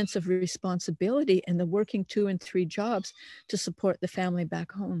the sense of responsibility and the working 2 and 3 jobs to support the family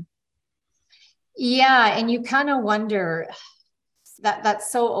back home. Yeah. And you kind of wonder that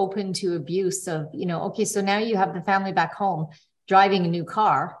that's so open to abuse of, okay, so now you have the family back home driving a new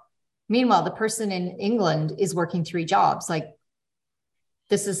car. Meanwhile, the person in England is working 3 jobs. Like,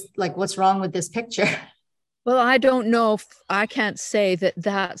 this is like, what's wrong with this picture? Well, I don't know if I can't say that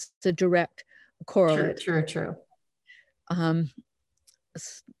that's the direct correlate. True.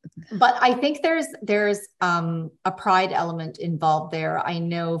 But I think there's a pride element involved there. I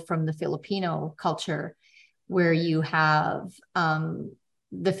know from the Filipino culture, where you have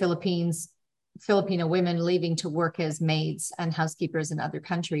the Filipino women leaving to work as maids and housekeepers in other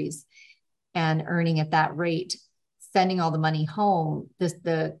countries and earning at that rate, sending all the money home.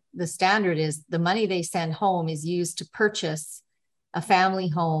 The standard is the money they send home is used to purchase a family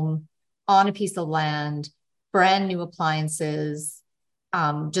home on a piece of land, brand new appliances,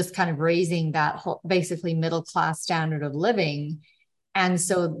 just kind of raising that whole basically middle-class standard of living. And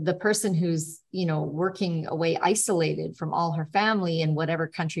so the person who's, working away isolated from all her family in whatever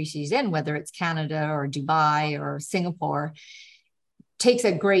country she's in, whether it's Canada or Dubai or Singapore, takes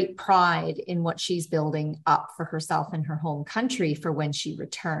a great pride in what she's building up for herself in her home country for when she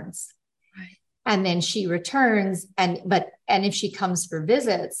returns. Right. And then she returns, and if she comes for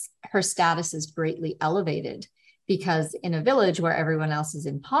visits, her status is greatly elevated, because in a village where everyone else is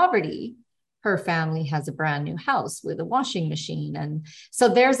in poverty, her family has a brand new house with a washing machine. And so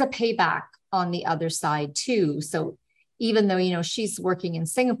there's a payback on the other side too. So even though, you know, she's working in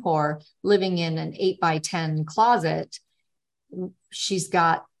Singapore, living in an 8x10 closet, she's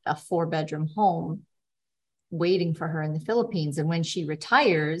got a 4-bedroom home waiting for her in the Philippines. And when she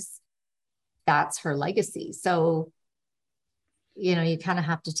retires, that's her legacy. So, you know, you kind of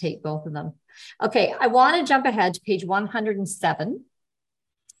have to take both of them. Okay, I want to jump ahead to page 107.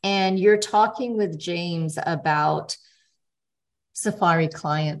 And you're talking with James about safari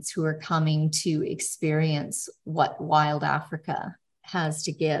clients who are coming to experience what Wild Africa has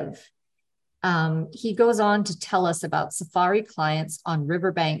to give. He goes on to tell us about safari clients on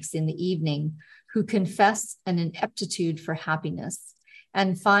riverbanks in the evening who confess an ineptitude for happiness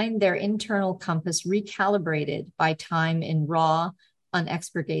and find their internal compass recalibrated by time in raw,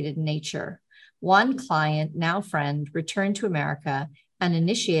 unexpurgated nature. One client, now friend, returned to America and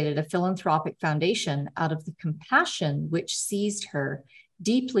initiated a philanthropic foundation out of the compassion which seized her,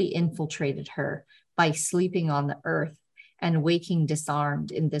 deeply infiltrated her by sleeping on the earth and waking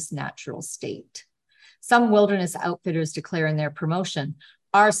disarmed in this natural state. Some wilderness outfitters declare in their promotion,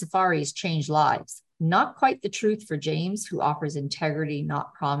 our safaris change lives. Not quite the truth for James, who offers integrity,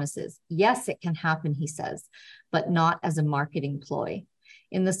 not promises. Yes, it can happen, he says, but not as a marketing ploy.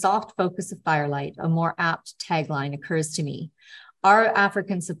 In the soft focus of firelight, a more apt tagline occurs to me. Our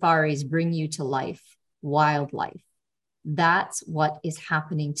African safaris bring you to life, wildlife. That's what is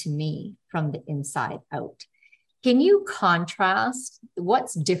happening to me from the inside out. Can you contrast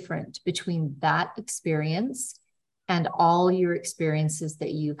what's different between that experience and all your experiences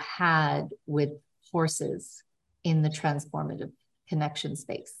that you've had with horses in the transformative connection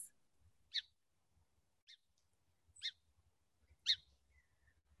space?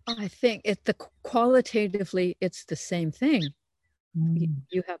 I think qualitatively, it's the same thing.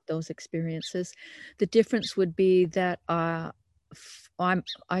 You have those experiences. The difference would be that I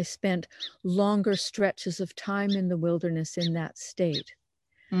spent longer stretches of time in the wilderness in that state.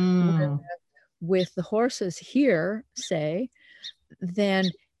 With the horses here, say,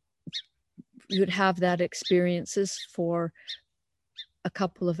 then you'd have that experiences for a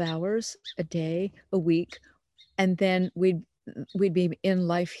couple of hours, a day, a week, and then we'd be in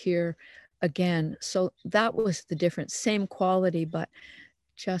life here again. So that was the difference. Same quality, but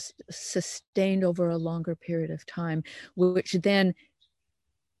just sustained over a longer period of time, which then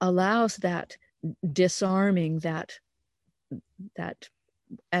allows that disarming, that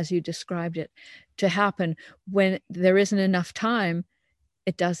as you described it, to happen. When there isn't enough time,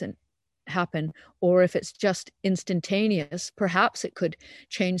 it doesn't happen. Or if it's just instantaneous, perhaps it could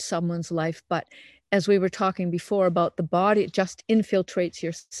change someone's life. But as we were talking before about the body, it just infiltrates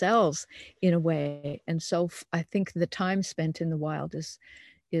your cells in a way. And so I think the time spent in the wild is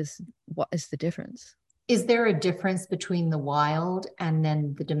what is the difference. Is there a difference between the wild and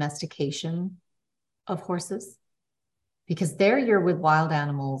then the domestication of horses? Because there you're with wild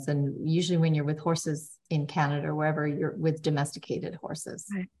animals, and usually when you're with horses in Canada or wherever, you're with domesticated horses.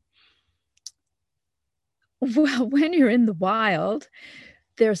 Right. Well, when you're in the wild,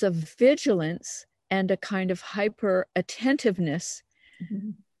 there's a vigilance and a kind of hyper attentiveness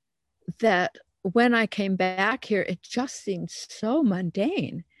that when I came back here, it just seemed so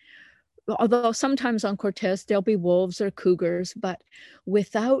mundane. Although sometimes on Cortez, there'll be wolves or cougars, but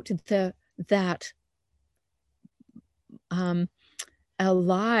without that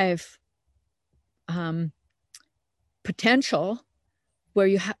alive potential where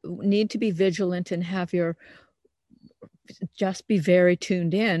you need to be vigilant and have just be very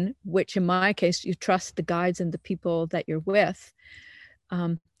tuned in, which in my case, you trust the guides and the people that you're with.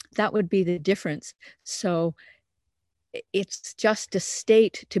 That would be the difference. So it's just a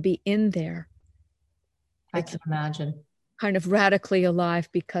state to be in there. I can imagine. Kind of radically alive,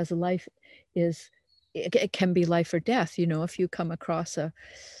 because life is, it can be life or death. You know, if you come across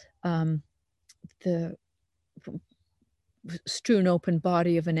the strewn open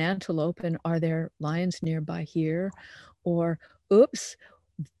body of an antelope, and are there lions nearby here? Or, oops,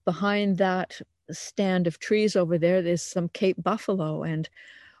 behind that stand of trees over there, there's some Cape buffalo, and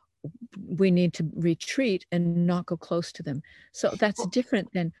we need to retreat and not go close to them. So that's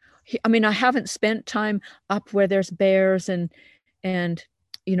different than, I mean, I haven't spent time up where there's bears and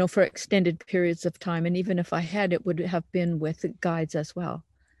you know, for extended periods of time. And even if I had, it would have been with guides as well.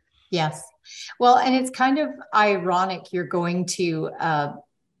 Yes. Well, and it's kind of ironic. You're going to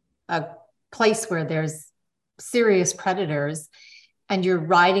a place where there's serious predators and you're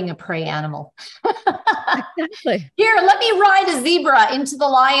riding a prey animal. Exactly. Here, let me ride a zebra into the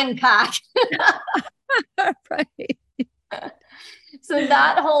lion pack. Right. So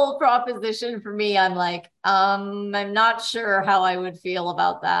that whole proposition for me, I'm like, I'm not sure how I would feel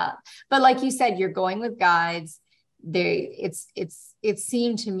about that. But like you said, you're going with guides. It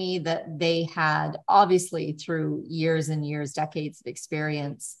seemed to me that they had, obviously through years and years, decades of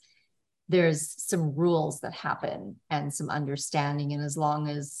experience, there's some rules that happen and some understanding. And as long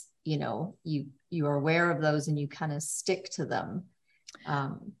as, you are aware of those and you kind of stick to them.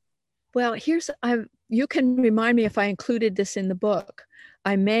 Well, you can remind me if I included this in the book.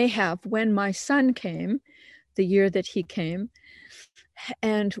 I may have, when my son came, the year that he came,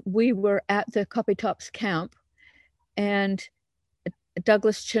 and we were at the Copytops camp, and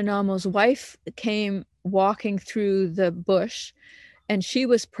Douglas Chinamo's wife came walking through the bush, and she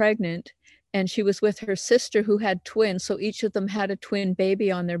was pregnant, and she was with her sister who had twins. So each of them had a twin baby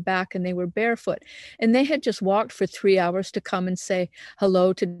on their back, and they were barefoot. And they had just walked for 3 hours to come and say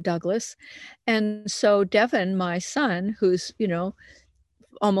hello to Douglas. And so Devin, my son, who's,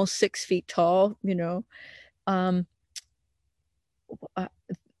 almost 6 feet tall,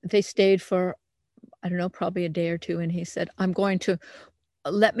 they stayed for, I don't know, probably a day or two. And he said, I'm going to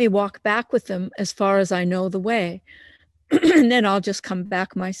let me walk back with them as far as I know the way. And then I'll just come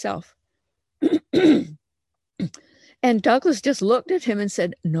back myself. And Douglas just looked at him and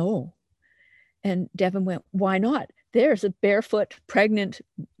said, no. And Devin went, why not? There's a barefoot, pregnant,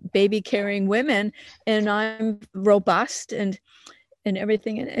 baby-carrying women, and I'm robust and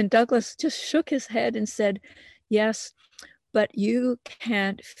everything. And Douglas just shook his head and said, yes, but you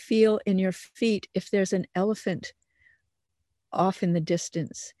can't feel in your feet if there's an elephant off in the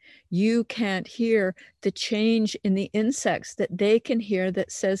distance. You can't hear the change in the insects that they can hear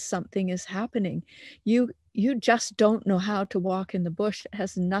that says something is happening. You just don't know how to walk in the bush. It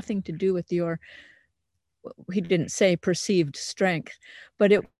has nothing to do with your, he didn't say perceived strength,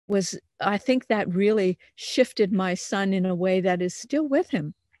 but it was, I think that really shifted my son in a way that is still with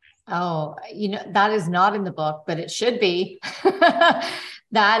him. Oh, that is not in the book, but it should be.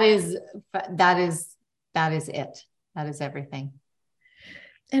 That is it. That is everything.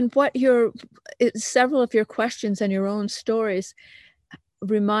 And several of your questions and your own stories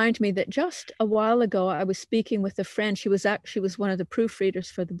remind me that just a while ago, I was speaking with a friend. She was one of the proofreaders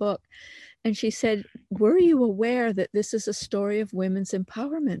for the book. And she said, were you aware that this is a story of women's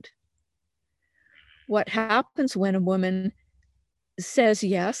empowerment? What happens when a woman says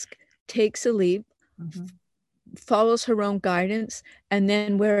yes, takes a leap, mm-hmm. follows her own guidance, and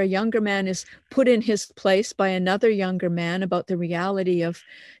then where a younger man is put in his place by another younger man about the reality of,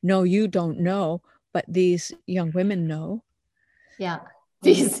 no, you don't know, but these young women know. Yeah.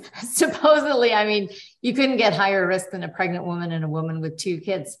 These supposedly, you couldn't get higher risk than a pregnant woman and a woman with 2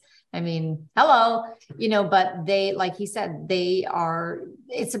 kids. Hello, but they, like he said,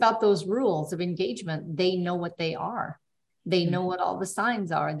 it's about those rules of engagement. They know what they are. They know what all the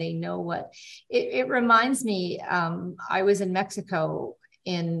signs are. They know what it reminds me. I was in Mexico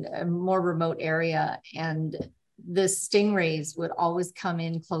in a more remote area, and the stingrays would always come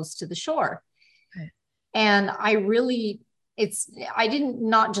in close to the shore. Right. And I didn't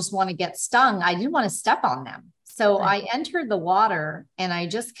not just want to get stung. I didn't want to step on them. So right. I entered the water and I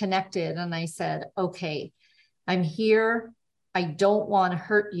just connected and I said, okay, I'm here. I don't want to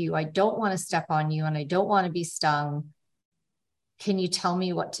hurt you. I don't want to step on you, and I don't want to be stung. Can you tell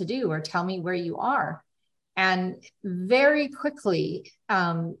me what to do, or tell me where you are? And very quickly,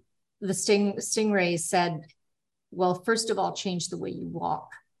 the stingray said, well, first of all, change the way you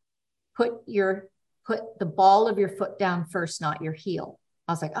walk. Put the ball of your foot down first, not your heel.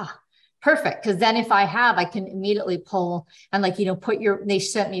 I was like, perfect. Because then if I can immediately pull and they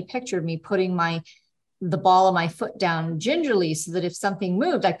sent me a picture of me putting the ball of my foot down gingerly so that if something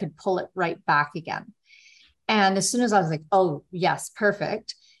moved, I could pull it right back again. And as soon as I was like, oh, yes,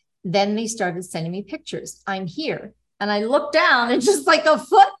 perfect. Then they started sending me pictures. I'm here. And I looked down and just like a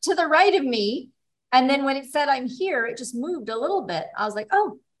foot to the right of me. And then when it said I'm here, it just moved a little bit. I was like,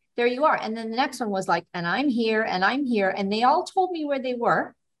 oh, there you are. And then the next one was like, and I'm here, and I'm here. And they all told me where they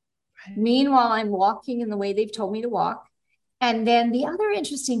were. Right. Meanwhile, I'm walking in the way they've told me to walk. And then the other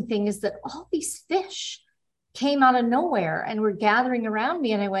interesting thing is that all these fish came out of nowhere and were gathering around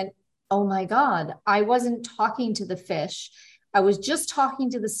me. And I went, oh my God, I wasn't talking to the fish. I was just talking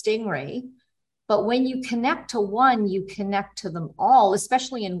to the stingray. But when you connect to one, you connect to them all,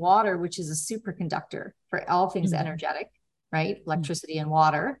 especially in water, which is a superconductor for all things mm-hmm. energetic, right? Electricity and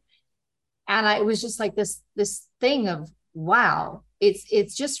water. And it was just like this thing of, wow, it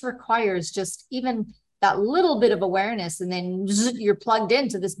just requires just even that little bit of awareness. And then you're plugged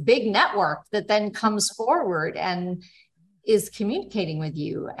into this big network that then comes forward and is communicating with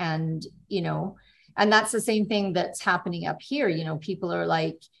you. And, And that's the same thing that's happening up here. You know, people are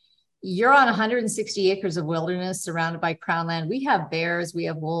like, you're on 160 acres of wilderness surrounded by crown land. We have bears, we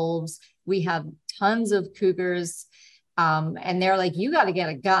have wolves, we have tons of cougars. And they're like, you got to get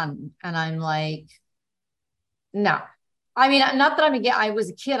a gun. And I'm like, no. I mean, not that I was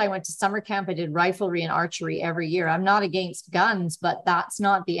a kid, I went to summer camp, I did riflery and archery every year. I'm not against guns, but that's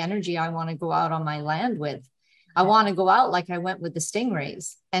not the energy I want to go out on my land with. I want to go out like I went with the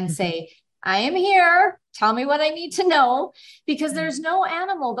stingrays and say, I am here. Tell me what I need to know, because there's no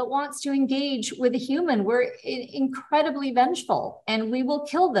animal that wants to engage with a human. We're incredibly vengeful and we will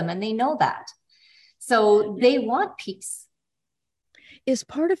kill them, and they know that. So they want peace. Is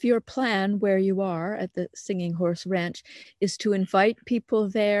part of your plan where you are at the Singing Horse Ranch is to invite people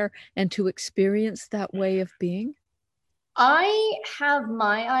there and to experience that way of being? I have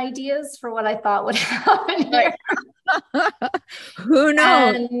my ideas for what I thought would happen here. Who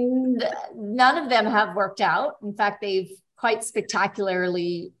knows? And none of them have worked out. In fact, they've quite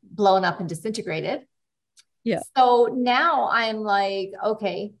spectacularly blown up and disintegrated. Yeah. So now I'm like,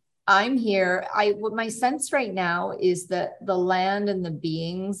 okay, I'm here. What my sense right now is that the land and the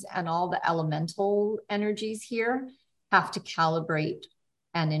beings and all the elemental energies here have to calibrate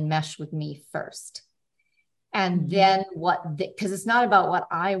and enmesh with me first. And then because it's not about what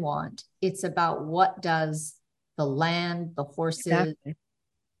I want, it's about what does the land, the horses, exactly,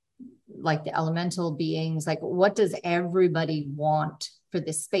 like the elemental beings, like what does everybody want for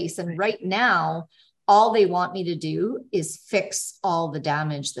this space? And right now, all they want me to do is fix all the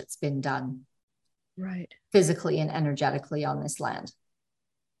damage that's been done, right, physically and energetically on this land.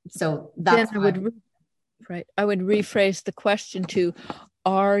 So that's I would rephrase the question to,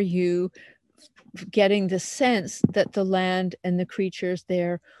 are you getting the sense that the land and the creatures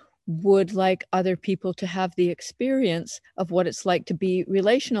there would like other people to have the experience of what it's like to be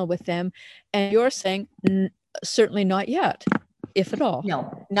relational with them? And you're saying certainly not yet, if at all.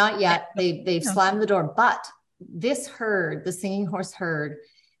 No, not yet. They've slammed the door. But this herd, the Singing Horse herd,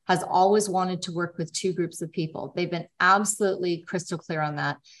 has always wanted to work with two groups of people. They've been absolutely crystal clear on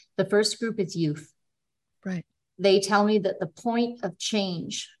that. The first group is youth. Right. They tell me that the point of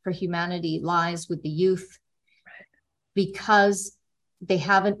change for humanity lies with the youth, right, because they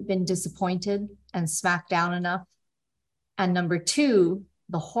haven't been disappointed and smacked down enough. And number two,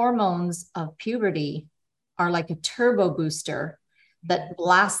 the hormones of puberty are like a turbo booster that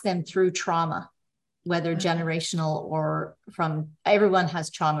blasts them through trauma, whether generational or from, everyone has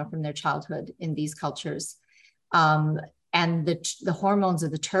trauma from their childhood in these cultures. And the hormones are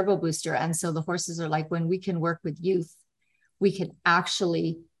the turbo booster. And so the horses are like, when we can work with youth, we can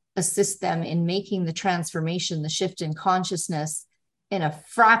actually assist them in making the transformation, the shift in consciousness in a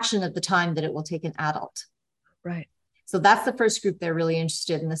fraction of the time that it will take an adult. Right. So that's the first group they're really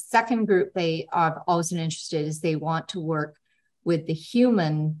interested in. The second group they have always been interested is they want to work with the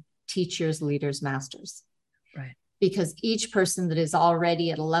human teachers, leaders, masters. Right. Because each person that is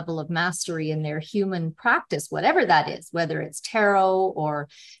already at a level of mastery in their human practice, whatever that is, whether it's tarot or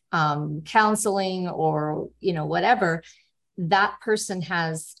counseling or, whatever, that person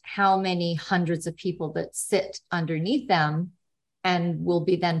has how many hundreds of people that sit underneath them and will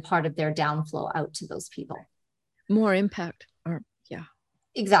be then part of their downflow out to those people. More impact.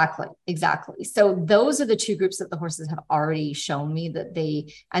 Exactly. So those are the two groups that the horses have already shown me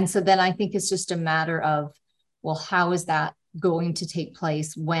and so then I think it's just a matter of, well, how is that going to take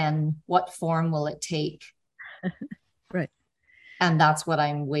place? What form will it take? Right. And that's what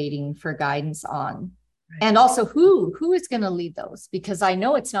I'm waiting for guidance on. Right. And also who is going to lead those? Because I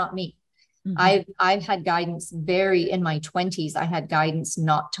know it's not me. Mm-hmm. I've had guidance in my 20s. I had guidance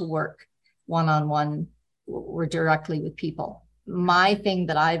not to work one-on-one or directly with people. My thing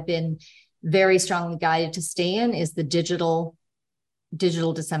that I've been very strongly guided to stay in is the digital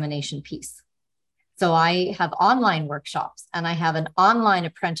dissemination piece. So I have online workshops and I have an online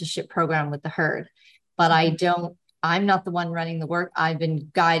apprenticeship program with the herd, but I'm not the one running the work. I've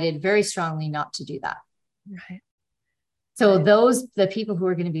been guided very strongly not to do that. Right. So the people who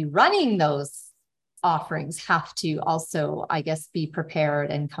are going to be running those offerings have to also, I guess, be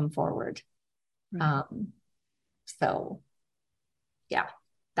prepared and come forward. Right. So yeah,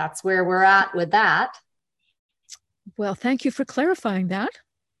 that's where we're at with that. Well, thank you for clarifying that.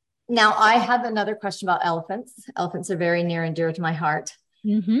 Now, I have another question about elephants. Elephants are very near and dear to my heart.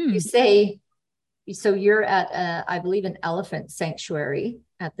 Mm-hmm. You say, so you're at, I believe, an elephant sanctuary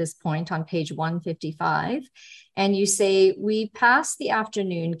at this point on page 155. And you say, we pass the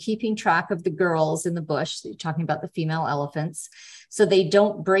afternoon keeping track of the girls in the bush. So you're talking about the female elephants. So they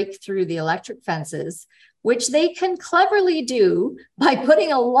don't break through the electric fences. which they can cleverly do by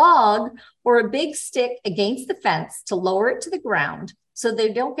putting a log or a big stick against the fence to lower it to the ground so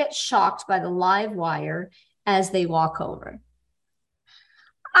they don't get shocked by the live wire as they walk over.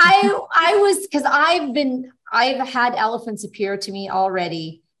 I was, because I've had elephants appear to me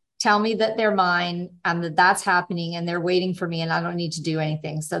already, tell me that they're mine and that that's happening and they're waiting for me and I don't need to do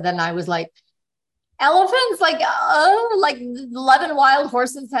anything. So then I was like, elephants, like, oh, like 11 wild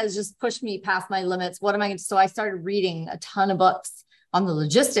horses has just pushed me past my limits. What am I going to do? So I started reading a ton of books on the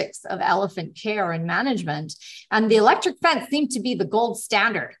logistics of elephant care and management. And the electric fence seemed to be the gold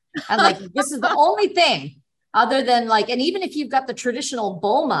standard. And like, this is the only thing other than like, and even if you've got the traditional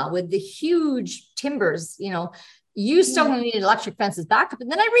boma with the huge timbers, you know, you still need electric fences backup.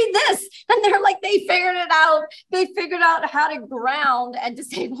 And then I read this and they're like, they figured it out. They figured out how to ground and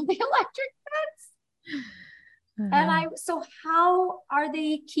disable the electric fence. And so how are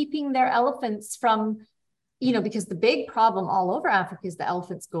they keeping their elephants from, you know, because the big problem all over Africa is the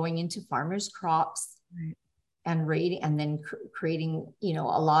elephants going into farmers' crops and raiding and then creating, you know,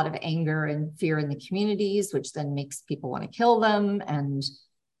 a lot of anger and fear in the communities, which then makes people want to kill them. And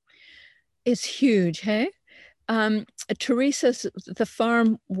it's huge, hey? Teresa's, the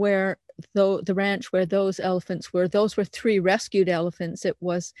farm where the ranch where those elephants were, those were 3 rescued elephants. It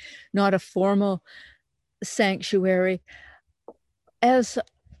was not a formal sanctuary. As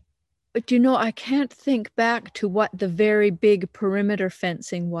you know, I can't think back to what the very big perimeter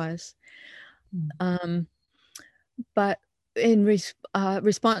fencing was. But in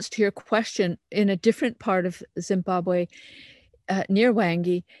response to your question, in a different part of Zimbabwe, near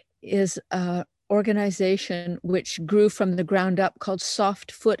Wangi, is a organization which grew from the ground up called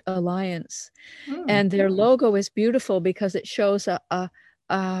Soft Foot Alliance. And their logo is beautiful because it shows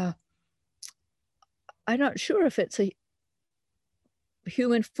I'm not sure if it's a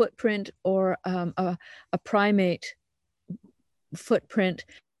human footprint or a primate footprint,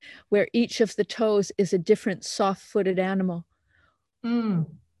 where each of the toes is a different soft-footed animal.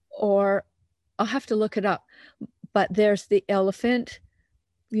 Or I'll have to look it up. But there's the elephant,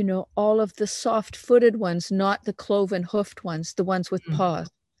 you know, all of the soft-footed ones, not the cloven-hoofed ones, the ones with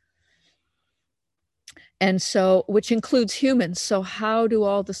paws. And so, which includes humans. So how do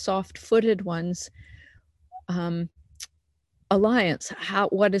all the soft-footed ones alliance?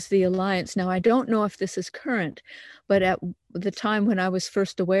 What is the alliance? Now, I don't know if this is current, but at the time when I was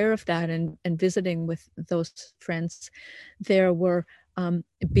first aware of that and visiting with those friends, there were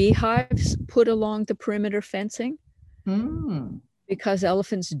beehives put along the perimeter fencing because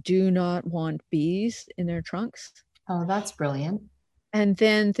elephants do not want bees in their trunks. Oh, that's brilliant. And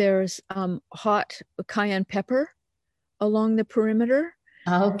then there's hot cayenne pepper along the perimeter.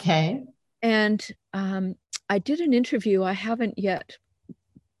 Okay. And I did an interview, I haven't yet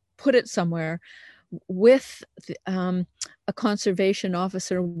put it somewhere, with a conservation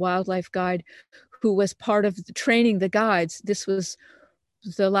officer, wildlife guide, who was part of training the guides. This was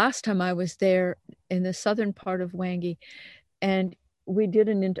the last time I was there in the southern part of Wangi. And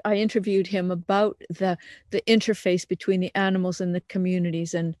I interviewed him about the interface between the animals and the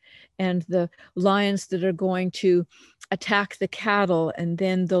communities, and the lions that are going to attack the cattle, and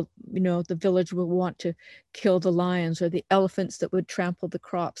then the village will want to kill the lions, or the elephants that would trample the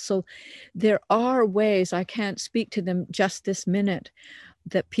crops. So there are ways, I can't speak to them just this minute,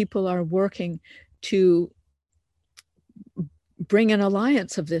 that people are working to bring an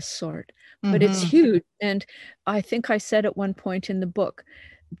alliance of this sort. But it's huge. And I think I said at one point in the book,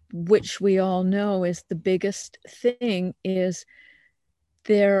 which we all know is the biggest thing, is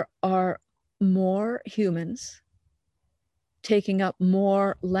there are more humans taking up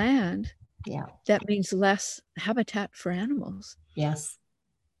more land. Yeah. That means less habitat for animals. Yes.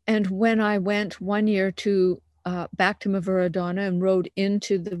 And when I went one year back to Mavuradana and rode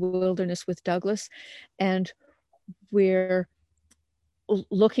into the wilderness with Douglas, and we're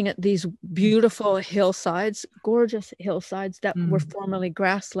looking at these beautiful hillsides, gorgeous hillsides that were formerly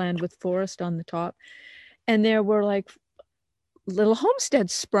grassland with forest on the top. And there were like little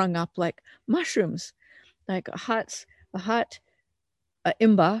homesteads sprung up like mushrooms, like a hut, a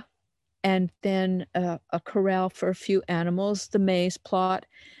imba, and then a corral for a few animals, the maize plot.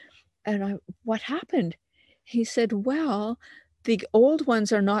 And what happened? He said, well, the old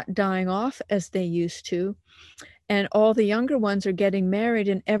ones are not dying off as they used to. And all the younger ones are getting married,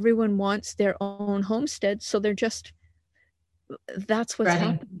 and everyone wants their own homestead. So that's what's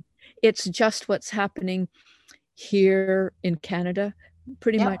happening. It's just what's happening here in Canada,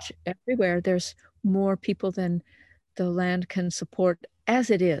 pretty much everywhere. There's more people than the land can support as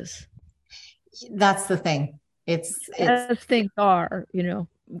it is. That's the thing. It's as things are,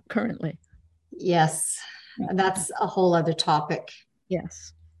 currently. Yes, that's a whole other topic.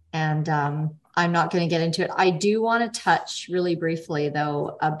 Yes. And I'm not going to get into it. I do want to touch really briefly,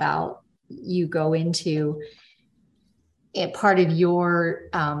 though, about you go into it, part of your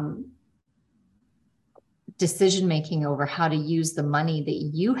decision making over how to use the money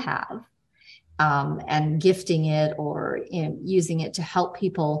that you have, and gifting it or using it to help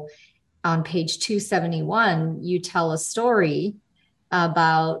people. On page 271, you tell a story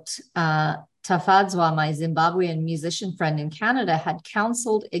about Tafadzwa, my Zimbabwean musician friend in Canada, had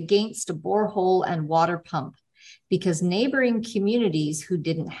counseled against a borehole and water pump because neighboring communities who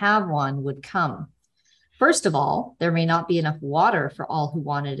didn't have one would come. First of all, there may not be enough water for all who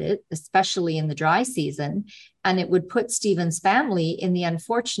wanted it, especially in the dry season, and it would put Stephen's family in the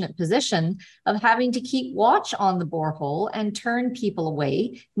unfortunate position of having to keep watch on the borehole and turn people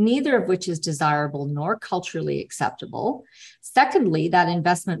away, neither of which is desirable nor culturally acceptable. Secondly, that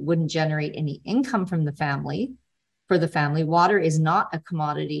investment wouldn't generate any income from the family. For the family, water is not a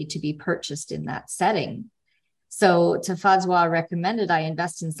commodity to be purchased in that setting. So Tafadzwa recommended I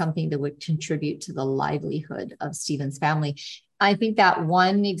invest in something that would contribute to the livelihood of Stephen's family. I think that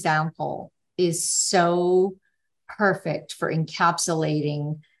one example is so perfect for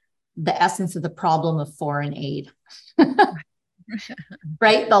encapsulating the essence of the problem of foreign aid.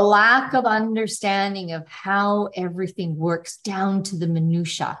 Right? The lack of understanding of how everything works down to the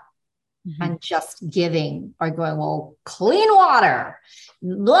minutia. Mm-hmm. And just giving or going, well, clean water,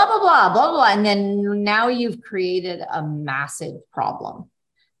 blah, blah, blah, blah, blah. And then now you've created a massive problem,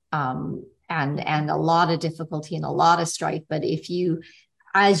 and a lot of difficulty and a lot of strife. But if you,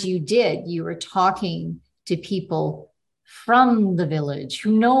 as you did, you were talking to people from the village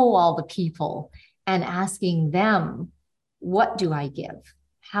who know all the people and asking them, what do I give?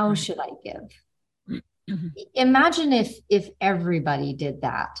 How should I give? Mm-hmm. Imagine if everybody did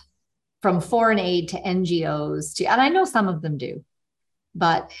that. From foreign aid to NGOs to, and I know some of them do,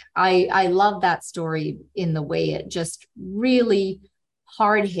 but I love that story in the way it just really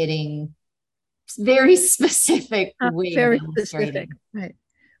hard hitting, very specific way. Very specific, right?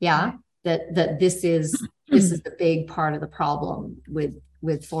 Yeah, right. That this is the big part of the problem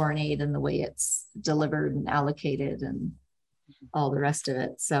with foreign aid and the way it's delivered and allocated and all the rest of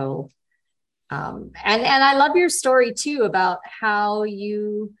it. So, and I love your story too about how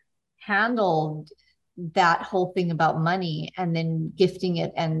you handled that whole thing about money and then gifting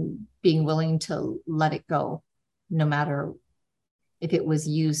it and being willing to let it go, no matter if it was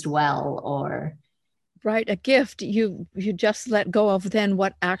used well or. Right. A gift, you just let go of then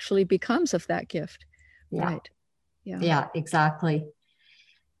what actually becomes of that gift. Yeah. Right. Yeah, exactly.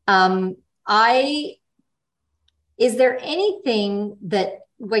 Is there anything that,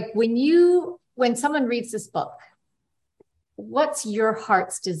 like, when someone reads this book, what's your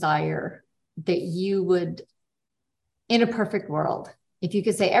heart's desire that you would, in a perfect world, if you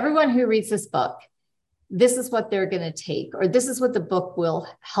could say, everyone who reads this book, this is what they're going to take, or this is what the book will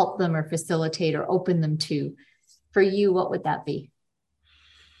help them or facilitate or open them to, for you, what would that be?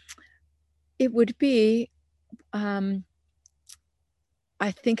 It would be, I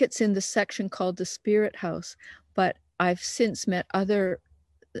think it's in the section called the Spirit House, but I've since met other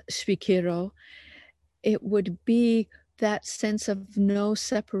Shvikiro. It would be that sense of no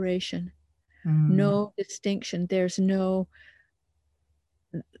separation, no distinction. There's no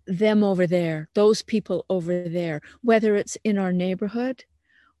them over there, those people over there, whether it's in our neighborhood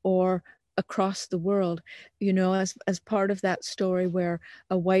or across the world. You know, as part of that story where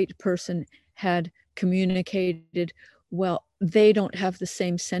a white person had communicated, well, they don't have the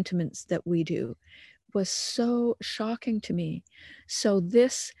same sentiments that we do, was so shocking to me. So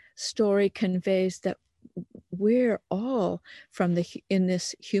this story conveys that we're all in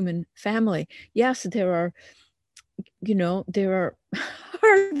this human family. Yes, there are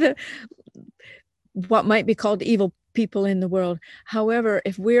the what might be called evil people in the world. However,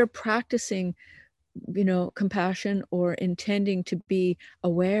 if we're practicing, compassion or intending to be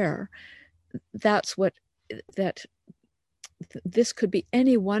aware, this could be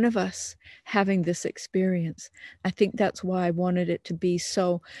any one of us having this experience. I think that's why I wanted it to be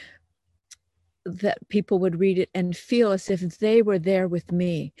so that people would read it and feel as if they were there with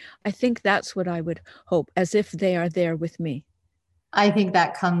me. I think that's what I would hope, as if they are there with me. I think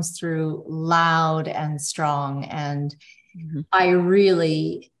that comes through loud and strong. And I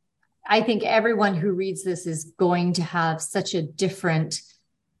think everyone who reads this is going to have such a different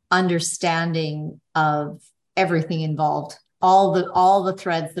understanding of everything involved, all the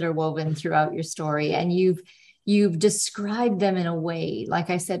threads that are woven throughout your story. And you've described them in a way, like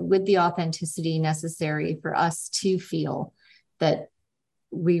I said, with the authenticity necessary for us to feel that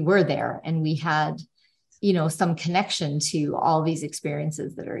we were there and we had, you know, some connection to all these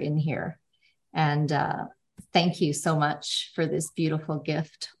experiences that are in here. And thank you so much for this beautiful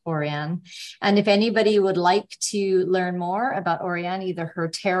gift, Orianne. And if anybody would like to learn more about Orianne, either her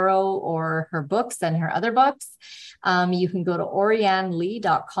tarot or her books and her other books, you can go to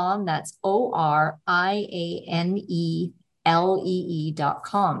oriannelee.com. That's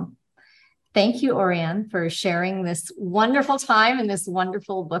ORIANELEE.com. Thank you, Orianne, for sharing this wonderful time and this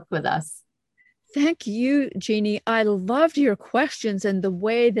wonderful book with us. Thank you, Jeannie. I loved your questions and the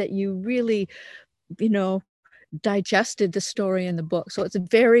way that you really, you know, digested the story in the book. So it's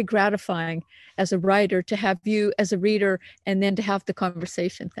very gratifying as a writer to have you as a reader and then to have the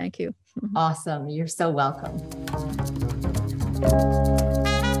conversation. Thank you. Awesome. You're so welcome.